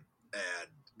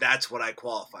that's what I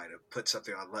qualify to put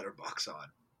something on Letterboxd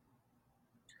on.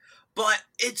 But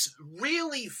it's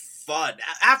really fun.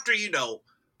 After,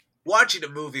 watching a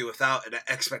movie without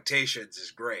expectations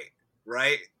is great,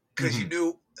 right? Because you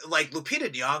knew, like, Lupita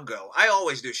Nyong'o, I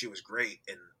always knew she was great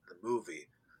in the movie.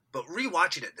 But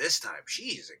rewatching it this time,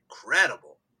 she's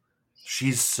incredible.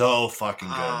 She's so fucking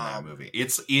good in that movie.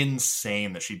 It's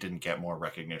insane that she didn't get more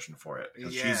recognition for it.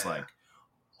 Because she's like,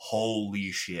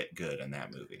 holy shit good in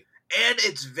that movie. And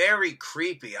it's very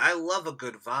creepy. I love a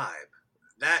good vibe.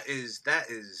 That is...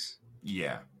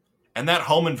 Yeah. And that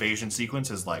home invasion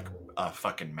sequence is like a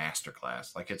fucking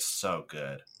masterclass. Like, it's so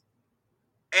good.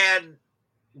 And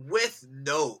with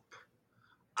Nope,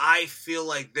 I feel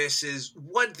like this is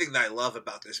one thing that I love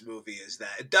about this movie is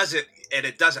that it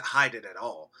doesn't hide it at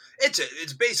all.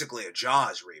 It's basically a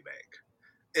Jaws remake.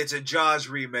 It's a Jaws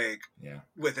remake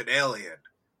with an alien,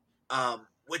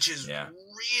 which is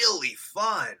really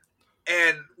fun.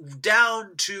 And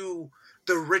down to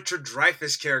the Richard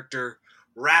Dreyfuss character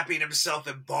wrapping himself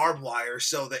in barbed wire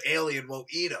so the alien won't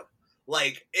eat him.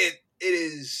 Like, it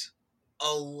is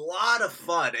a lot of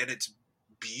fun, and it's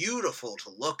beautiful to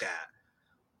look at.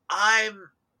 I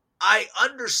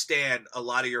understand a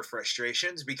lot of your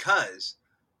frustrations because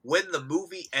when the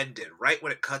movie ended, right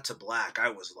when it cut to black, I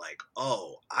was like,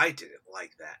 oh, I didn't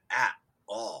like that at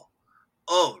all.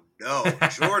 Oh no,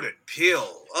 Jordan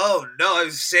Peele. Oh no,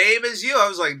 same as you. I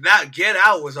was like, that Get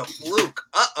Out was a fluke.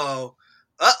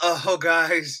 Uh-oh,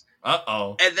 guys.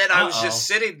 Uh-oh. And then I was just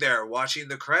sitting there watching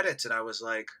the credits, and I was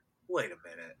like, wait a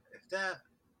minute. If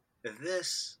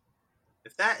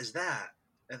that is that,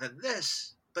 and then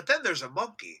this, but then there's a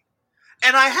monkey.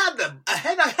 And I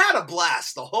had a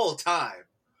blast the whole time.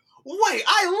 Wait,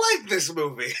 I like this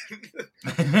movie.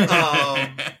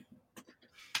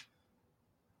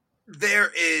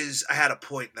 I had a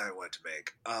point that I wanted to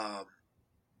make.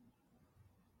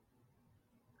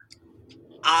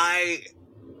 I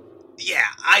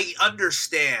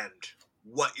understand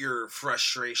what your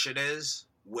frustration is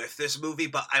with this movie,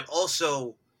 but I'm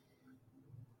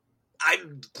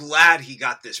glad he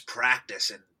got this practice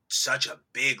in such a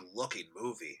big looking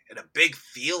movie and a big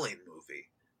feeling movie.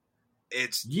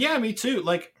 Me too.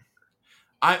 Like,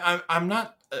 I'm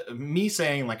not me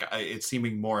saying like it's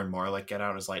seeming more and more like Get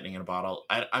Out is lightning in a bottle.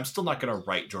 I'm still not going to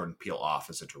write Jordan Peele off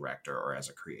as a director or as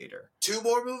a creator. 2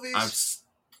 more movies?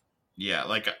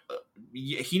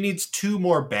 He needs 2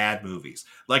 more bad movies.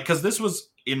 Like, because this was,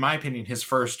 in my opinion, his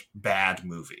first bad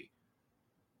movie.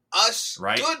 Us,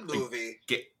 right? Good movie.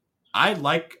 I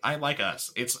like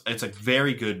Us. It's a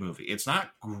very good movie. It's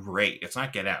not great. It's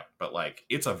not Get Out, but like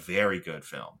it's a very good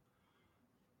film.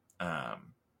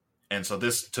 And so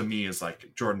this to me is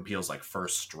like Jordan Peele's like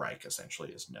first strike essentially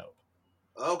is Nope.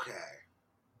 Okay.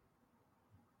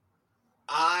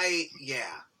 I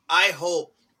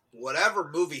hope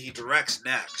whatever movie he directs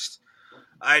next,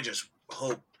 I just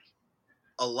hope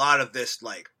a lot of this,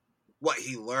 like what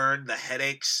he learned, the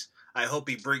headaches, I hope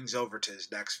he brings over to his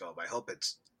next film. I hope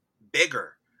it's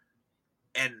bigger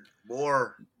and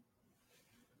more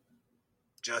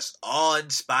just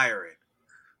awe-inspiring.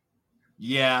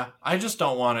 Yeah, I just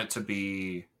don't want it to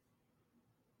be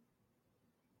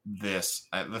this.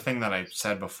 The thing that I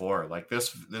said before, like this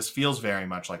feels very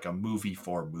much like a movie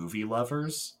for movie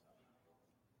lovers.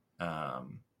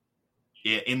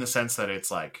 In the sense that it's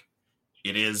like,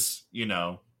 it is,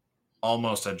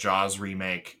 almost a Jaws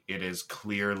remake. It is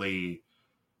clearly,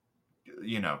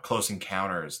 Close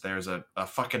Encounters. There's a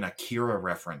fucking Akira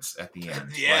reference at the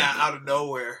end. Yeah, out of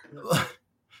nowhere.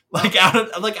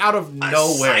 out of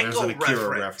nowhere, there's an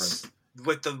Akira reference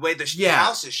with the way the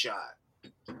house is shot.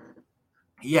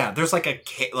 Yeah, there's like a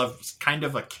kind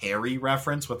of a Carrie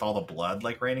reference with all the blood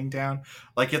like raining down.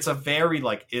 Like it's a very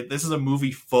this is a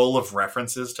movie full of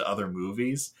references to other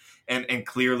movies, and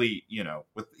clearly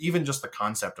with even just the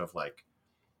concept of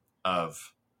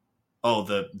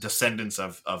the descendants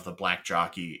of the black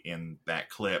jockey in that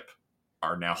clip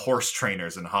are now horse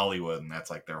trainers in Hollywood, and that's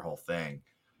like their whole thing.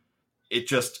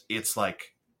 It's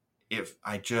like,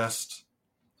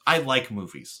 I like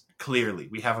movies. Clearly,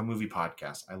 we have a movie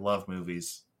podcast. I love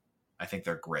movies. I think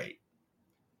they're great.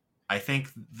 I think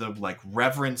the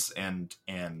reverence and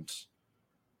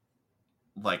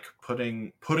like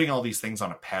putting all these things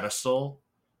on a pedestal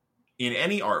in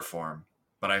any art form,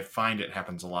 but I find it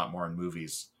happens a lot more in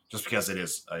movies just because it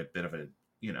is a bit of a,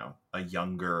 a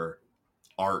younger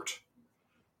art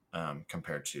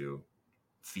compared to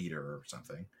theater or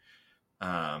something.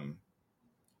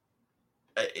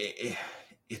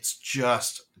 It's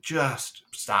just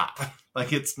stop.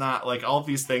 Like, it's not like all of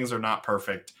these things are not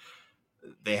perfect.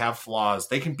 They have flaws.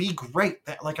 They can be great.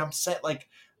 Like,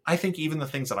 I think even the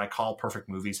things that I call perfect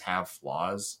movies have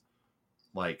flaws.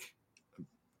 Like,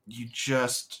 you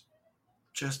just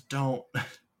don't.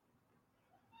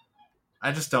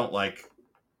 I just don't like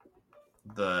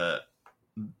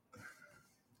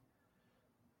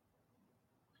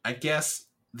I guess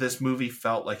this movie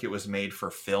felt like it was made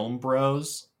for film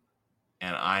bros,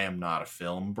 and I am not a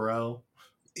film bro.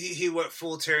 He went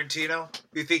full Tarantino?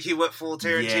 You think he went full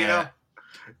Tarantino? Yeah,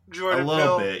 Jordan a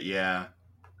little Peele? bit, yeah.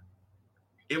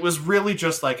 It was really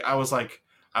just like I was like,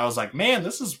 man,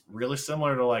 this is really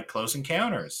similar to like Close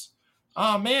Encounters.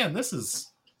 Oh man, this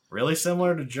is really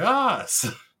similar to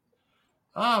Jaws.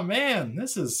 Oh man,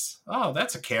 that's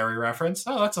a Carrie reference.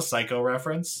 Oh, that's a Psycho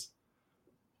reference.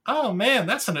 Oh man,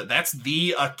 that's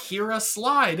the Akira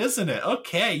slide, isn't it?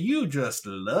 Okay, you just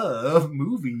love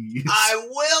movies. I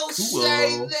will Cool.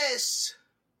 say this.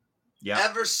 Yeah.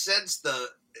 Ever since the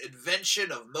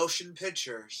invention of motion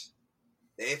pictures,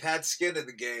 they've had skin in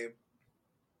the game.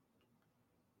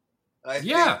 I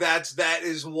think that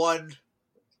is one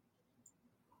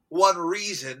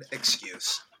reason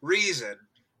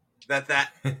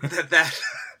that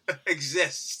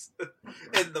exists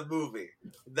in the movie.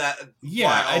 That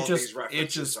these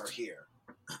references are here.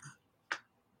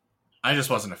 I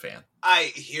just wasn't a fan.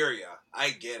 I hear ya.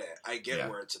 I get it. I get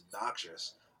where it's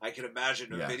obnoxious. I can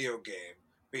imagine a video game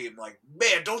being like,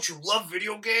 "Man, don't you love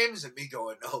video games?" And me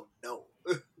going, "Oh no."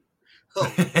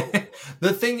 Oh, no.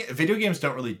 The thing, video games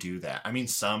don't really do that. I mean,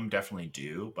 some definitely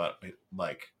do, but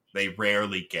like they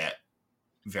rarely get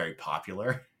very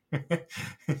popular.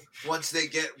 once they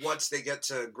get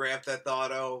to Grand Theft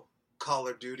Auto, Call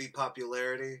of Duty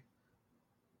popularity,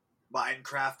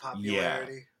 Minecraft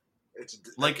popularity, it's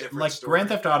like Grand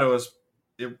Theft Auto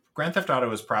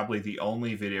is probably the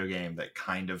only video game that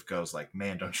kind of goes like,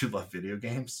 man, don't you love video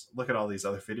games? Look at all these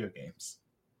other video games.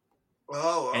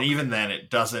 Oh, okay. And even then, it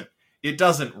doesn't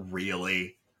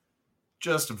really,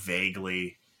 just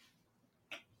vaguely.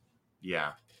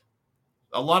 Yeah.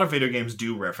 A lot of video games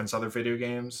do reference other video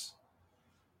games.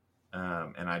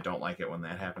 And I don't like it when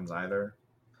that happens either.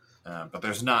 But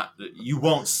you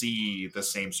won't see the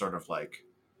same sort of like,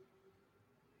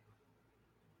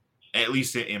 at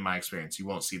least in my experience, you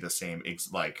won't see the same,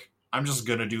 like, I'm just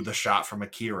going to do the shot from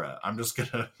Akira. I'm just going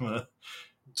to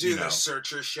do the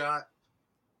searcher shot.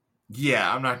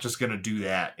 Yeah, I'm not just going to do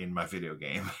that in my video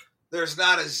game. There's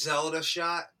not a Zelda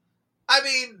shot? I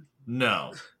mean...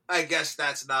 No. I guess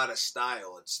that's not a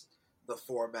style. It's the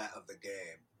format of the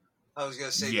game. I was going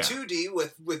to say 2D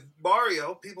with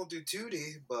Mario. People do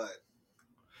 2D, but...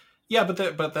 Yeah,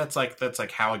 but that's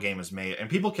like how a game is made. And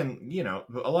people can,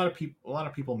 a lot of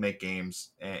people make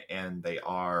games and they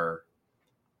are...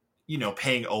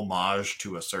 paying homage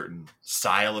to a certain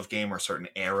style of game or a certain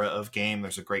era of game.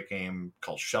 There's a great game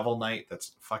called Shovel Knight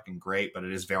that's fucking great, but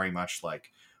it is very much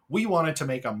like, we wanted to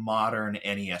make a modern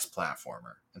NES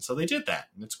platformer. And so they did that,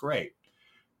 and it's great.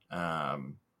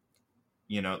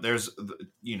 There's,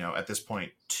 at this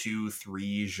point,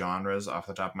 2-3 genres off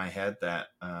the top of my head that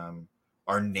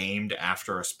are named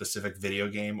after a specific video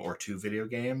game or 2 video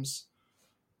games.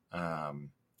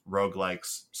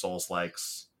 Roguelikes,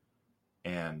 Souls-likes,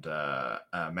 and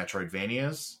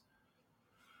Metroidvanias.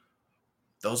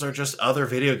 Those are just other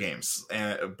video games,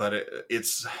 but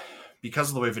it's because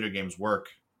of the way video games work.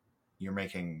 You're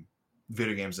making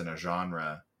video games in a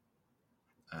genre,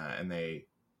 and they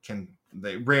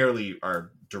rarely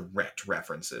are direct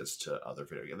references to other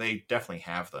video games. They definitely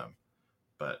have them,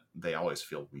 but they always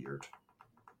feel weird.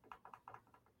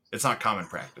 It's not common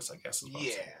practice, I guess.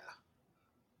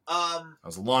 I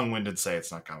was long-winded to say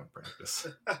it's not common practice.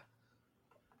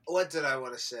 What did I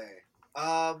want to say?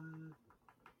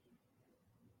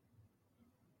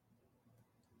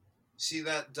 See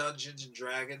that Dungeons and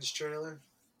Dragons trailer?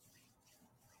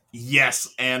 Yes,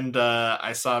 and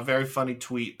I saw a very funny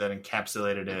tweet that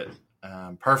encapsulated it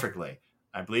perfectly.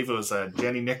 I believe it was a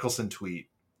Jenny Nicholson tweet,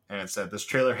 and it said, "This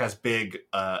trailer has big,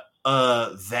 that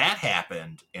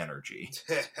happened energy."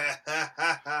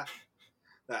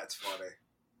 That's funny.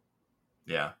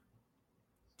 Yeah.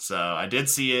 So I did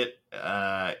see it.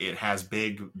 It has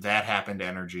big that happened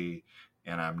energy,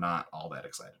 and I'm not all that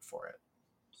excited for it.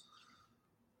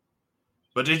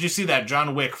 But did you see that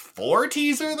John Wick 4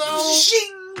 teaser, though?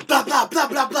 Zing! blah blah blah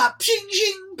blah blah, shing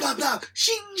shing blah blah,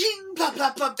 shing shing blah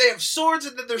blah blah. They have swords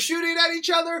and then they're shooting at each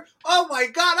other. Oh my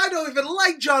god, I don't even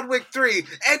like John Wick 3,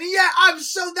 and yet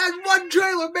that one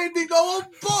trailer made me go, oh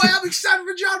boy, I'm excited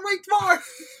for John Wick 4.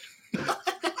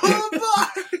 Oh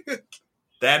boy.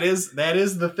 That is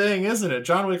the thing, isn't it?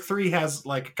 John Wick 3 has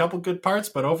like a couple good parts,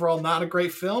 but overall not a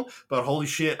great film. But holy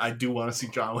shit, I do want to see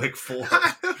John Wick 4.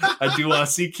 I do want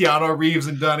to see Keanu Reeves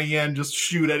and Donnie Yen just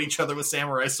shoot at each other with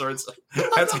samurai swords.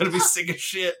 That's going to be sick as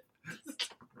shit.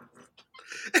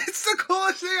 It's the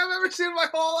coolest thing I've ever seen in my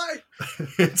whole life.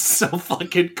 It's so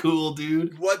fucking cool,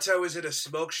 dude. Once I was in a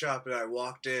smoke shop and I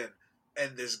walked in,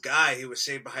 and this guy, he was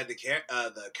sitting behind the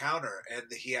counter,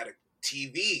 and he had a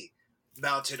TV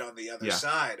mounted on the other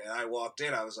side, and I walked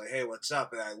in, I was like, hey, what's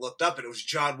up? And I looked up and it was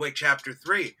John Wick Chapter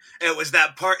 3, and it was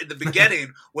that part in the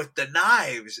beginning with the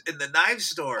knives in the knife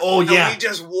store. Oh yeah. And we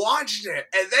just watched it,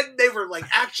 and then they were like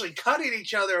actually cutting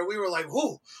each other, and we were like,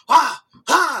 whoo, ha,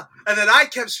 ha, and then I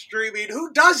kept screaming,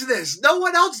 who does this? No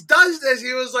one else does this.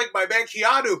 He was like, my man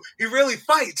Keanu, he really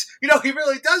fights, he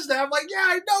really does that. I'm like, yeah,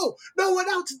 I know, no one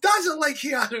else does it like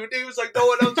Keanu. And he was like, no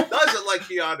one else does it like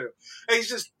Keanu. And he's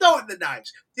just throwing the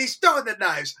knives. He's throwing the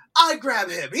knives. I grab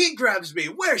him. He grabs me.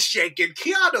 We're shaking.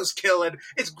 Keanu's killing.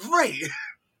 It's great.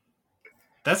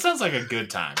 That sounds like a good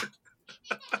time.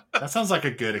 That sounds like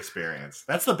a good experience.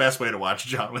 That's the best way to watch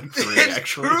John Wick 3,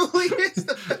 actually. It truly is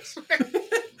the best way.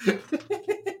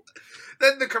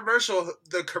 Then the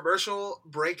commercial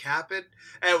break happened,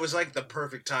 and it was like the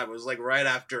perfect time. It was like right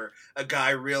after a guy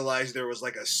realized there was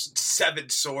like a 7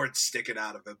 swords sticking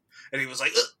out of him, and he was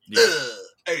like,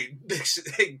 and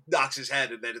he knocks his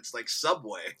head, and then it's like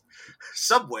Subway.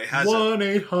 Subway has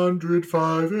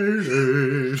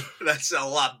 1-800-588. That's a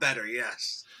lot better,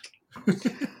 yes.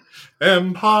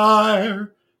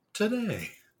 Empire Today.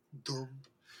 Dum.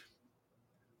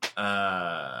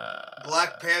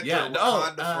 Black Panther,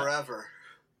 Wakanda forever.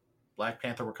 Black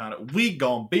Panther, Wakanda. We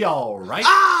gonna be all right.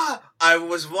 I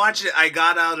was watching. I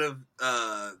got out of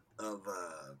the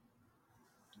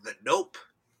Nope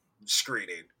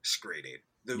screening.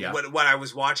 When I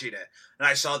was watching it, and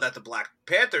I saw that the Black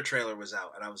Panther trailer was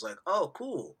out, and I was like, "Oh,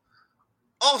 cool."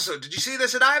 Also, did you see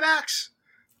this in IMAX?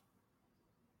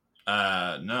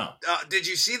 No. Did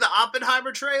you see the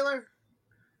Oppenheimer trailer?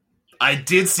 I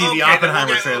did see the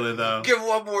Oppenheimer trailer, though. Give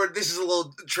one more. This is a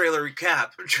little trailer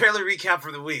recap. Trailer recap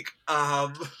for the week.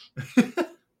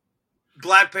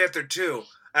 Black Panther 2.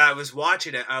 And I was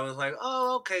watching it. I was like,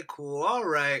 oh, okay, cool. All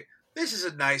right. This is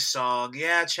a nice song.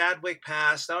 Yeah, Chadwick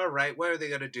passed. All right. What are they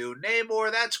going to do?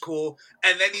 Namor, that's cool.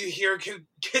 And then you hear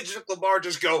Kendrick Lamar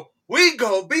just go, we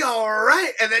gonna be all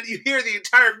right. And then you hear the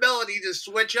entire melody just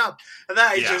switch up. And then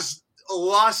I just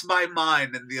lost my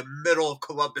mind in the middle of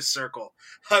Columbus Circle.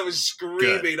 I was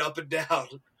screaming up and down.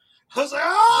 I was like,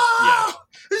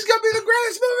 this is gonna be the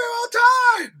greatest movie of all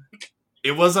time.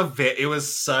 It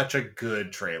was such a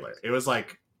good trailer. It was a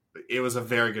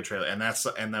very good trailer, and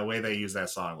the way they used that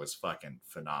song was fucking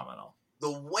phenomenal.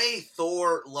 The way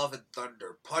Thor: Love and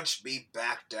Thunder punched me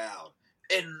back down,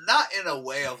 and not in a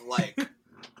way of like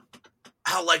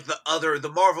how like the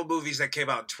Marvel movies that came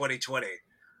out in 2020.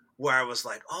 Where I was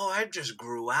like, oh, I just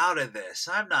grew out of this.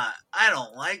 I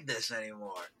don't like this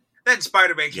anymore. Then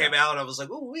Spider-Man came out, and I was like,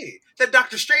 ooh, wee. Then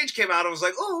Doctor Strange came out, and I was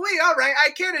like, ooh, wee, all right,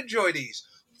 I can enjoy these.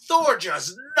 Thor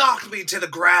just knocked me to the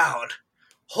ground.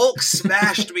 Hulk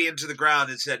smashed me into the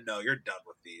ground and said, no, you're done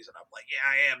with these. And I'm like, yeah,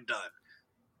 I am done.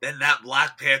 Then that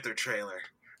Black Panther trailer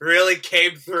really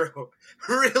came through. And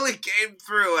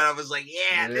I was like,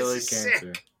 yeah, this is sick.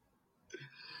 Through.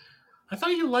 I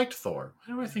thought you liked Thor.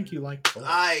 Why do I think you liked Thor?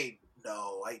 I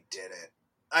didn't.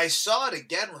 I saw it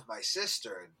again with my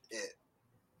sister, and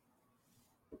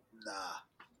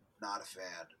not a fan.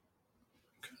 I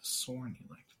could have sworn you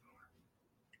liked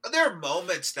Thor. There are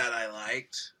moments that I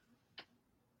liked,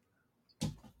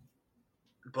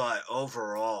 but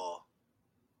overall,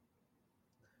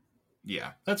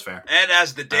 yeah, that's fair. And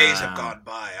as the days have gone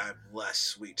by, I'm less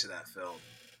sweet to that film.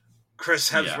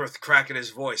 Chris Hemsworth cracking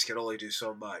his voice can only do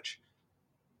so much.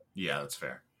 Yeah, that's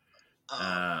fair.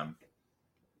 That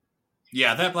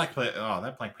Black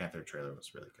Panther trailer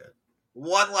was really good.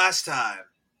 One last thought.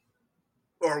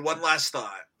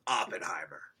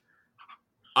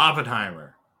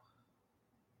 Oppenheimer.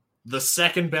 The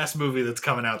second best movie that's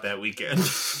coming out that weekend.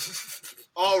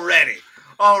 Already.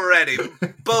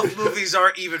 Both movies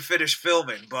aren't even finished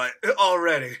filming, but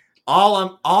already.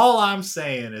 All I'm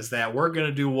saying is that we're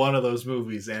gonna do one of those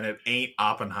movies, and it ain't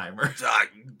Oppenheimer. I'm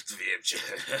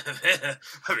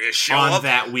gonna show On up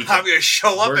that weekend. I'm gonna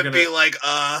show up and be like,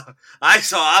 I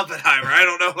saw Oppenheimer. I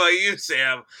don't know about you,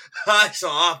 Sam. I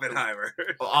saw Oppenheimer.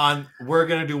 We're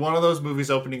gonna do one of those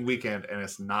movies opening weekend, and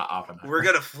it's not Oppenheimer. We're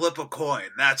gonna flip a coin.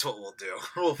 That's what we'll do.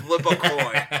 We'll flip a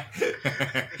coin.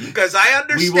 Because I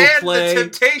understand the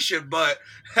temptation, but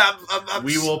I'm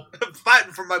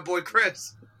fighting for my boy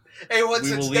Chris. Hey, what's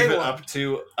we will leave it up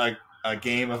to a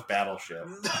game of Battleship.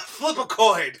 Flip a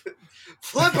coin.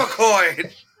 Flip a coin.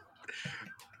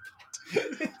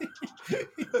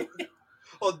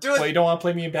 We'll do it. Well, you don't want to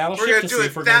play me in Battleship to see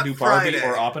if we're going to do Barbie Friday.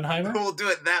 or Oppenheimer? We'll do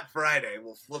it that Friday.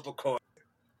 We'll flip a coin.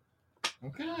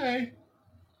 Okay.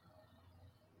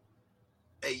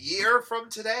 A year from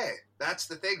today. That's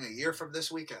the thing. A year from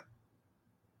this weekend.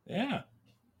 Yeah.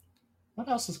 What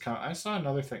else is coming? I saw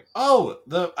another thing. Oh,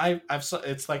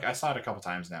 it's like I saw it a couple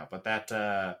times now, but that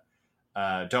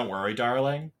Don't Worry,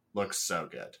 Darling looks so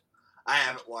good. I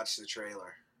haven't watched the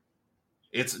trailer.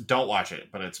 Don't watch it,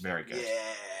 but it's very good.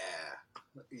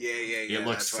 Yeah. It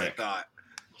looks That's sick. What I thought.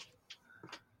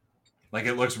 Like,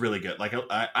 it looks really good. Like,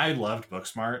 I loved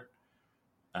Booksmart.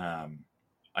 I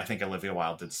think Olivia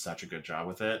Wilde did such a good job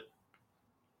with it.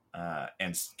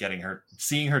 And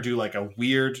seeing her do like a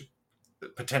weird,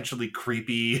 potentially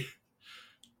creepy,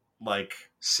 like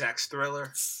sex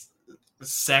thriller,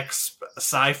 sex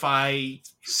sci-fi.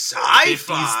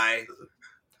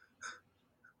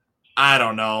 I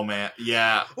don't know, man.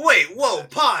 Yeah. Wait, whoa,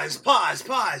 pause.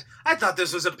 I thought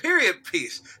this was a period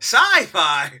piece.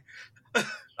 Sci-fi.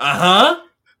 Uh-huh.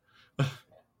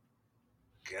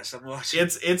 Guess I'm watching.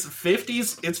 It's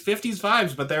 50s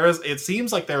vibes, but it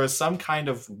seems like there is some kind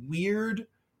of weird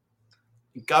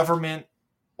government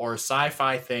or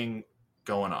sci-fi thing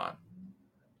going on.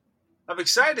 I'm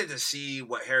excited to see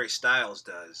what Harry Styles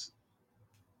does.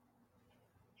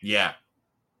 Yeah.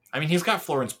 I mean, he's got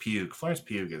Florence Pugh. Florence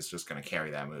Pugh is just going to carry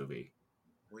that movie.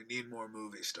 We need more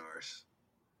movie stars.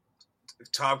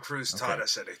 If Tom Cruise taught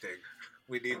us anything,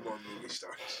 we need more movie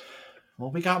stars. Well,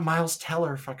 we got Miles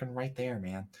Teller fucking right there,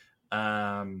 man.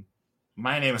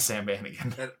 My name is Sam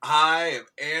Bannigan. And I am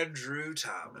Andrew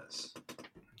Thomas.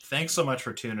 Thanks so much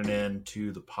for tuning in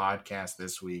to the podcast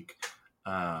this week.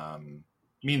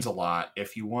 Means a lot.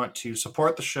 If you want to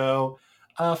support the show,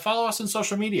 follow us on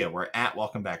social media. We're at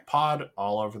Welcome Back Pod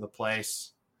all over the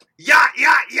place. Yeah.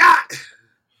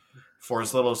 For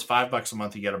as little as $5 a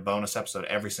month, you get a bonus episode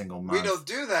every single month. We don't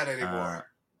do that anymore.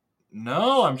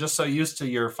 No, I'm just so used to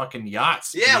your fucking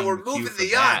yachts. Yeah, we're moving the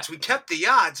yachts. We kept the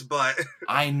yachts, but...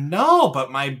 I know,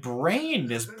 but my brain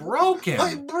is broken.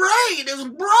 My brain is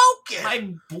broken. My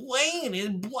brain is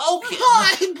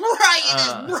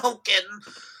broken.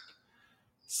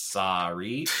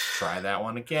 Sorry. Try that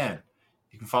one again.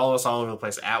 You can follow us all over the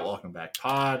place at Welcome Back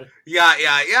Pod.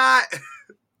 Yeah.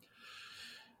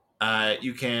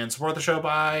 You can support the show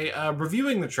by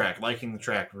reviewing the track, liking the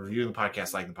track, reviewing the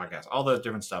podcast, liking the podcast, all the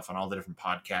different stuff on all the different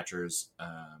podcatchers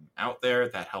out there.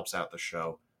 That helps out the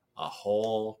show a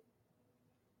whole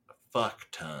fuck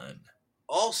ton.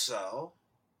 Also,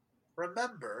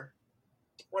 remember,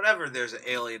 whenever there's an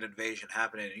alien invasion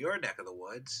happening in your neck of the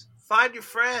woods, find your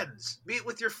friends. Meet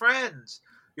with your friends.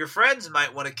 Your friends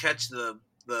might want to catch the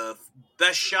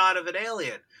best shot of an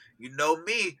alien. You know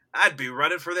me, I'd be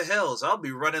running for the hills. I'll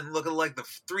be running looking like the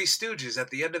Three Stooges at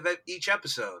the end of each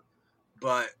episode.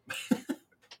 But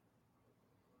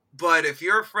if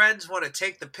your friends want to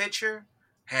take the picture,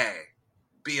 hey,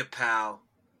 be a pal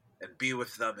and be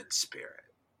with them in spirit.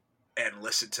 And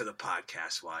listen to the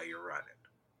podcast while you're running.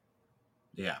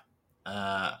 Yeah.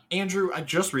 Andrew, I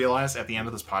just realized at the end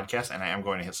of this podcast, and I am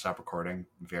going to hit stop recording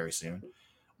very soon,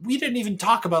 we didn't even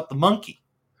talk about the monkey.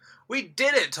 We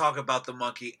didn't talk about the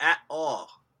monkey at all.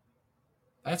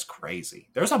 That's crazy.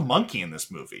 There's a monkey in this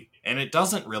movie, and it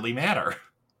doesn't really matter.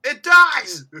 It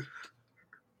dies!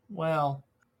 Well,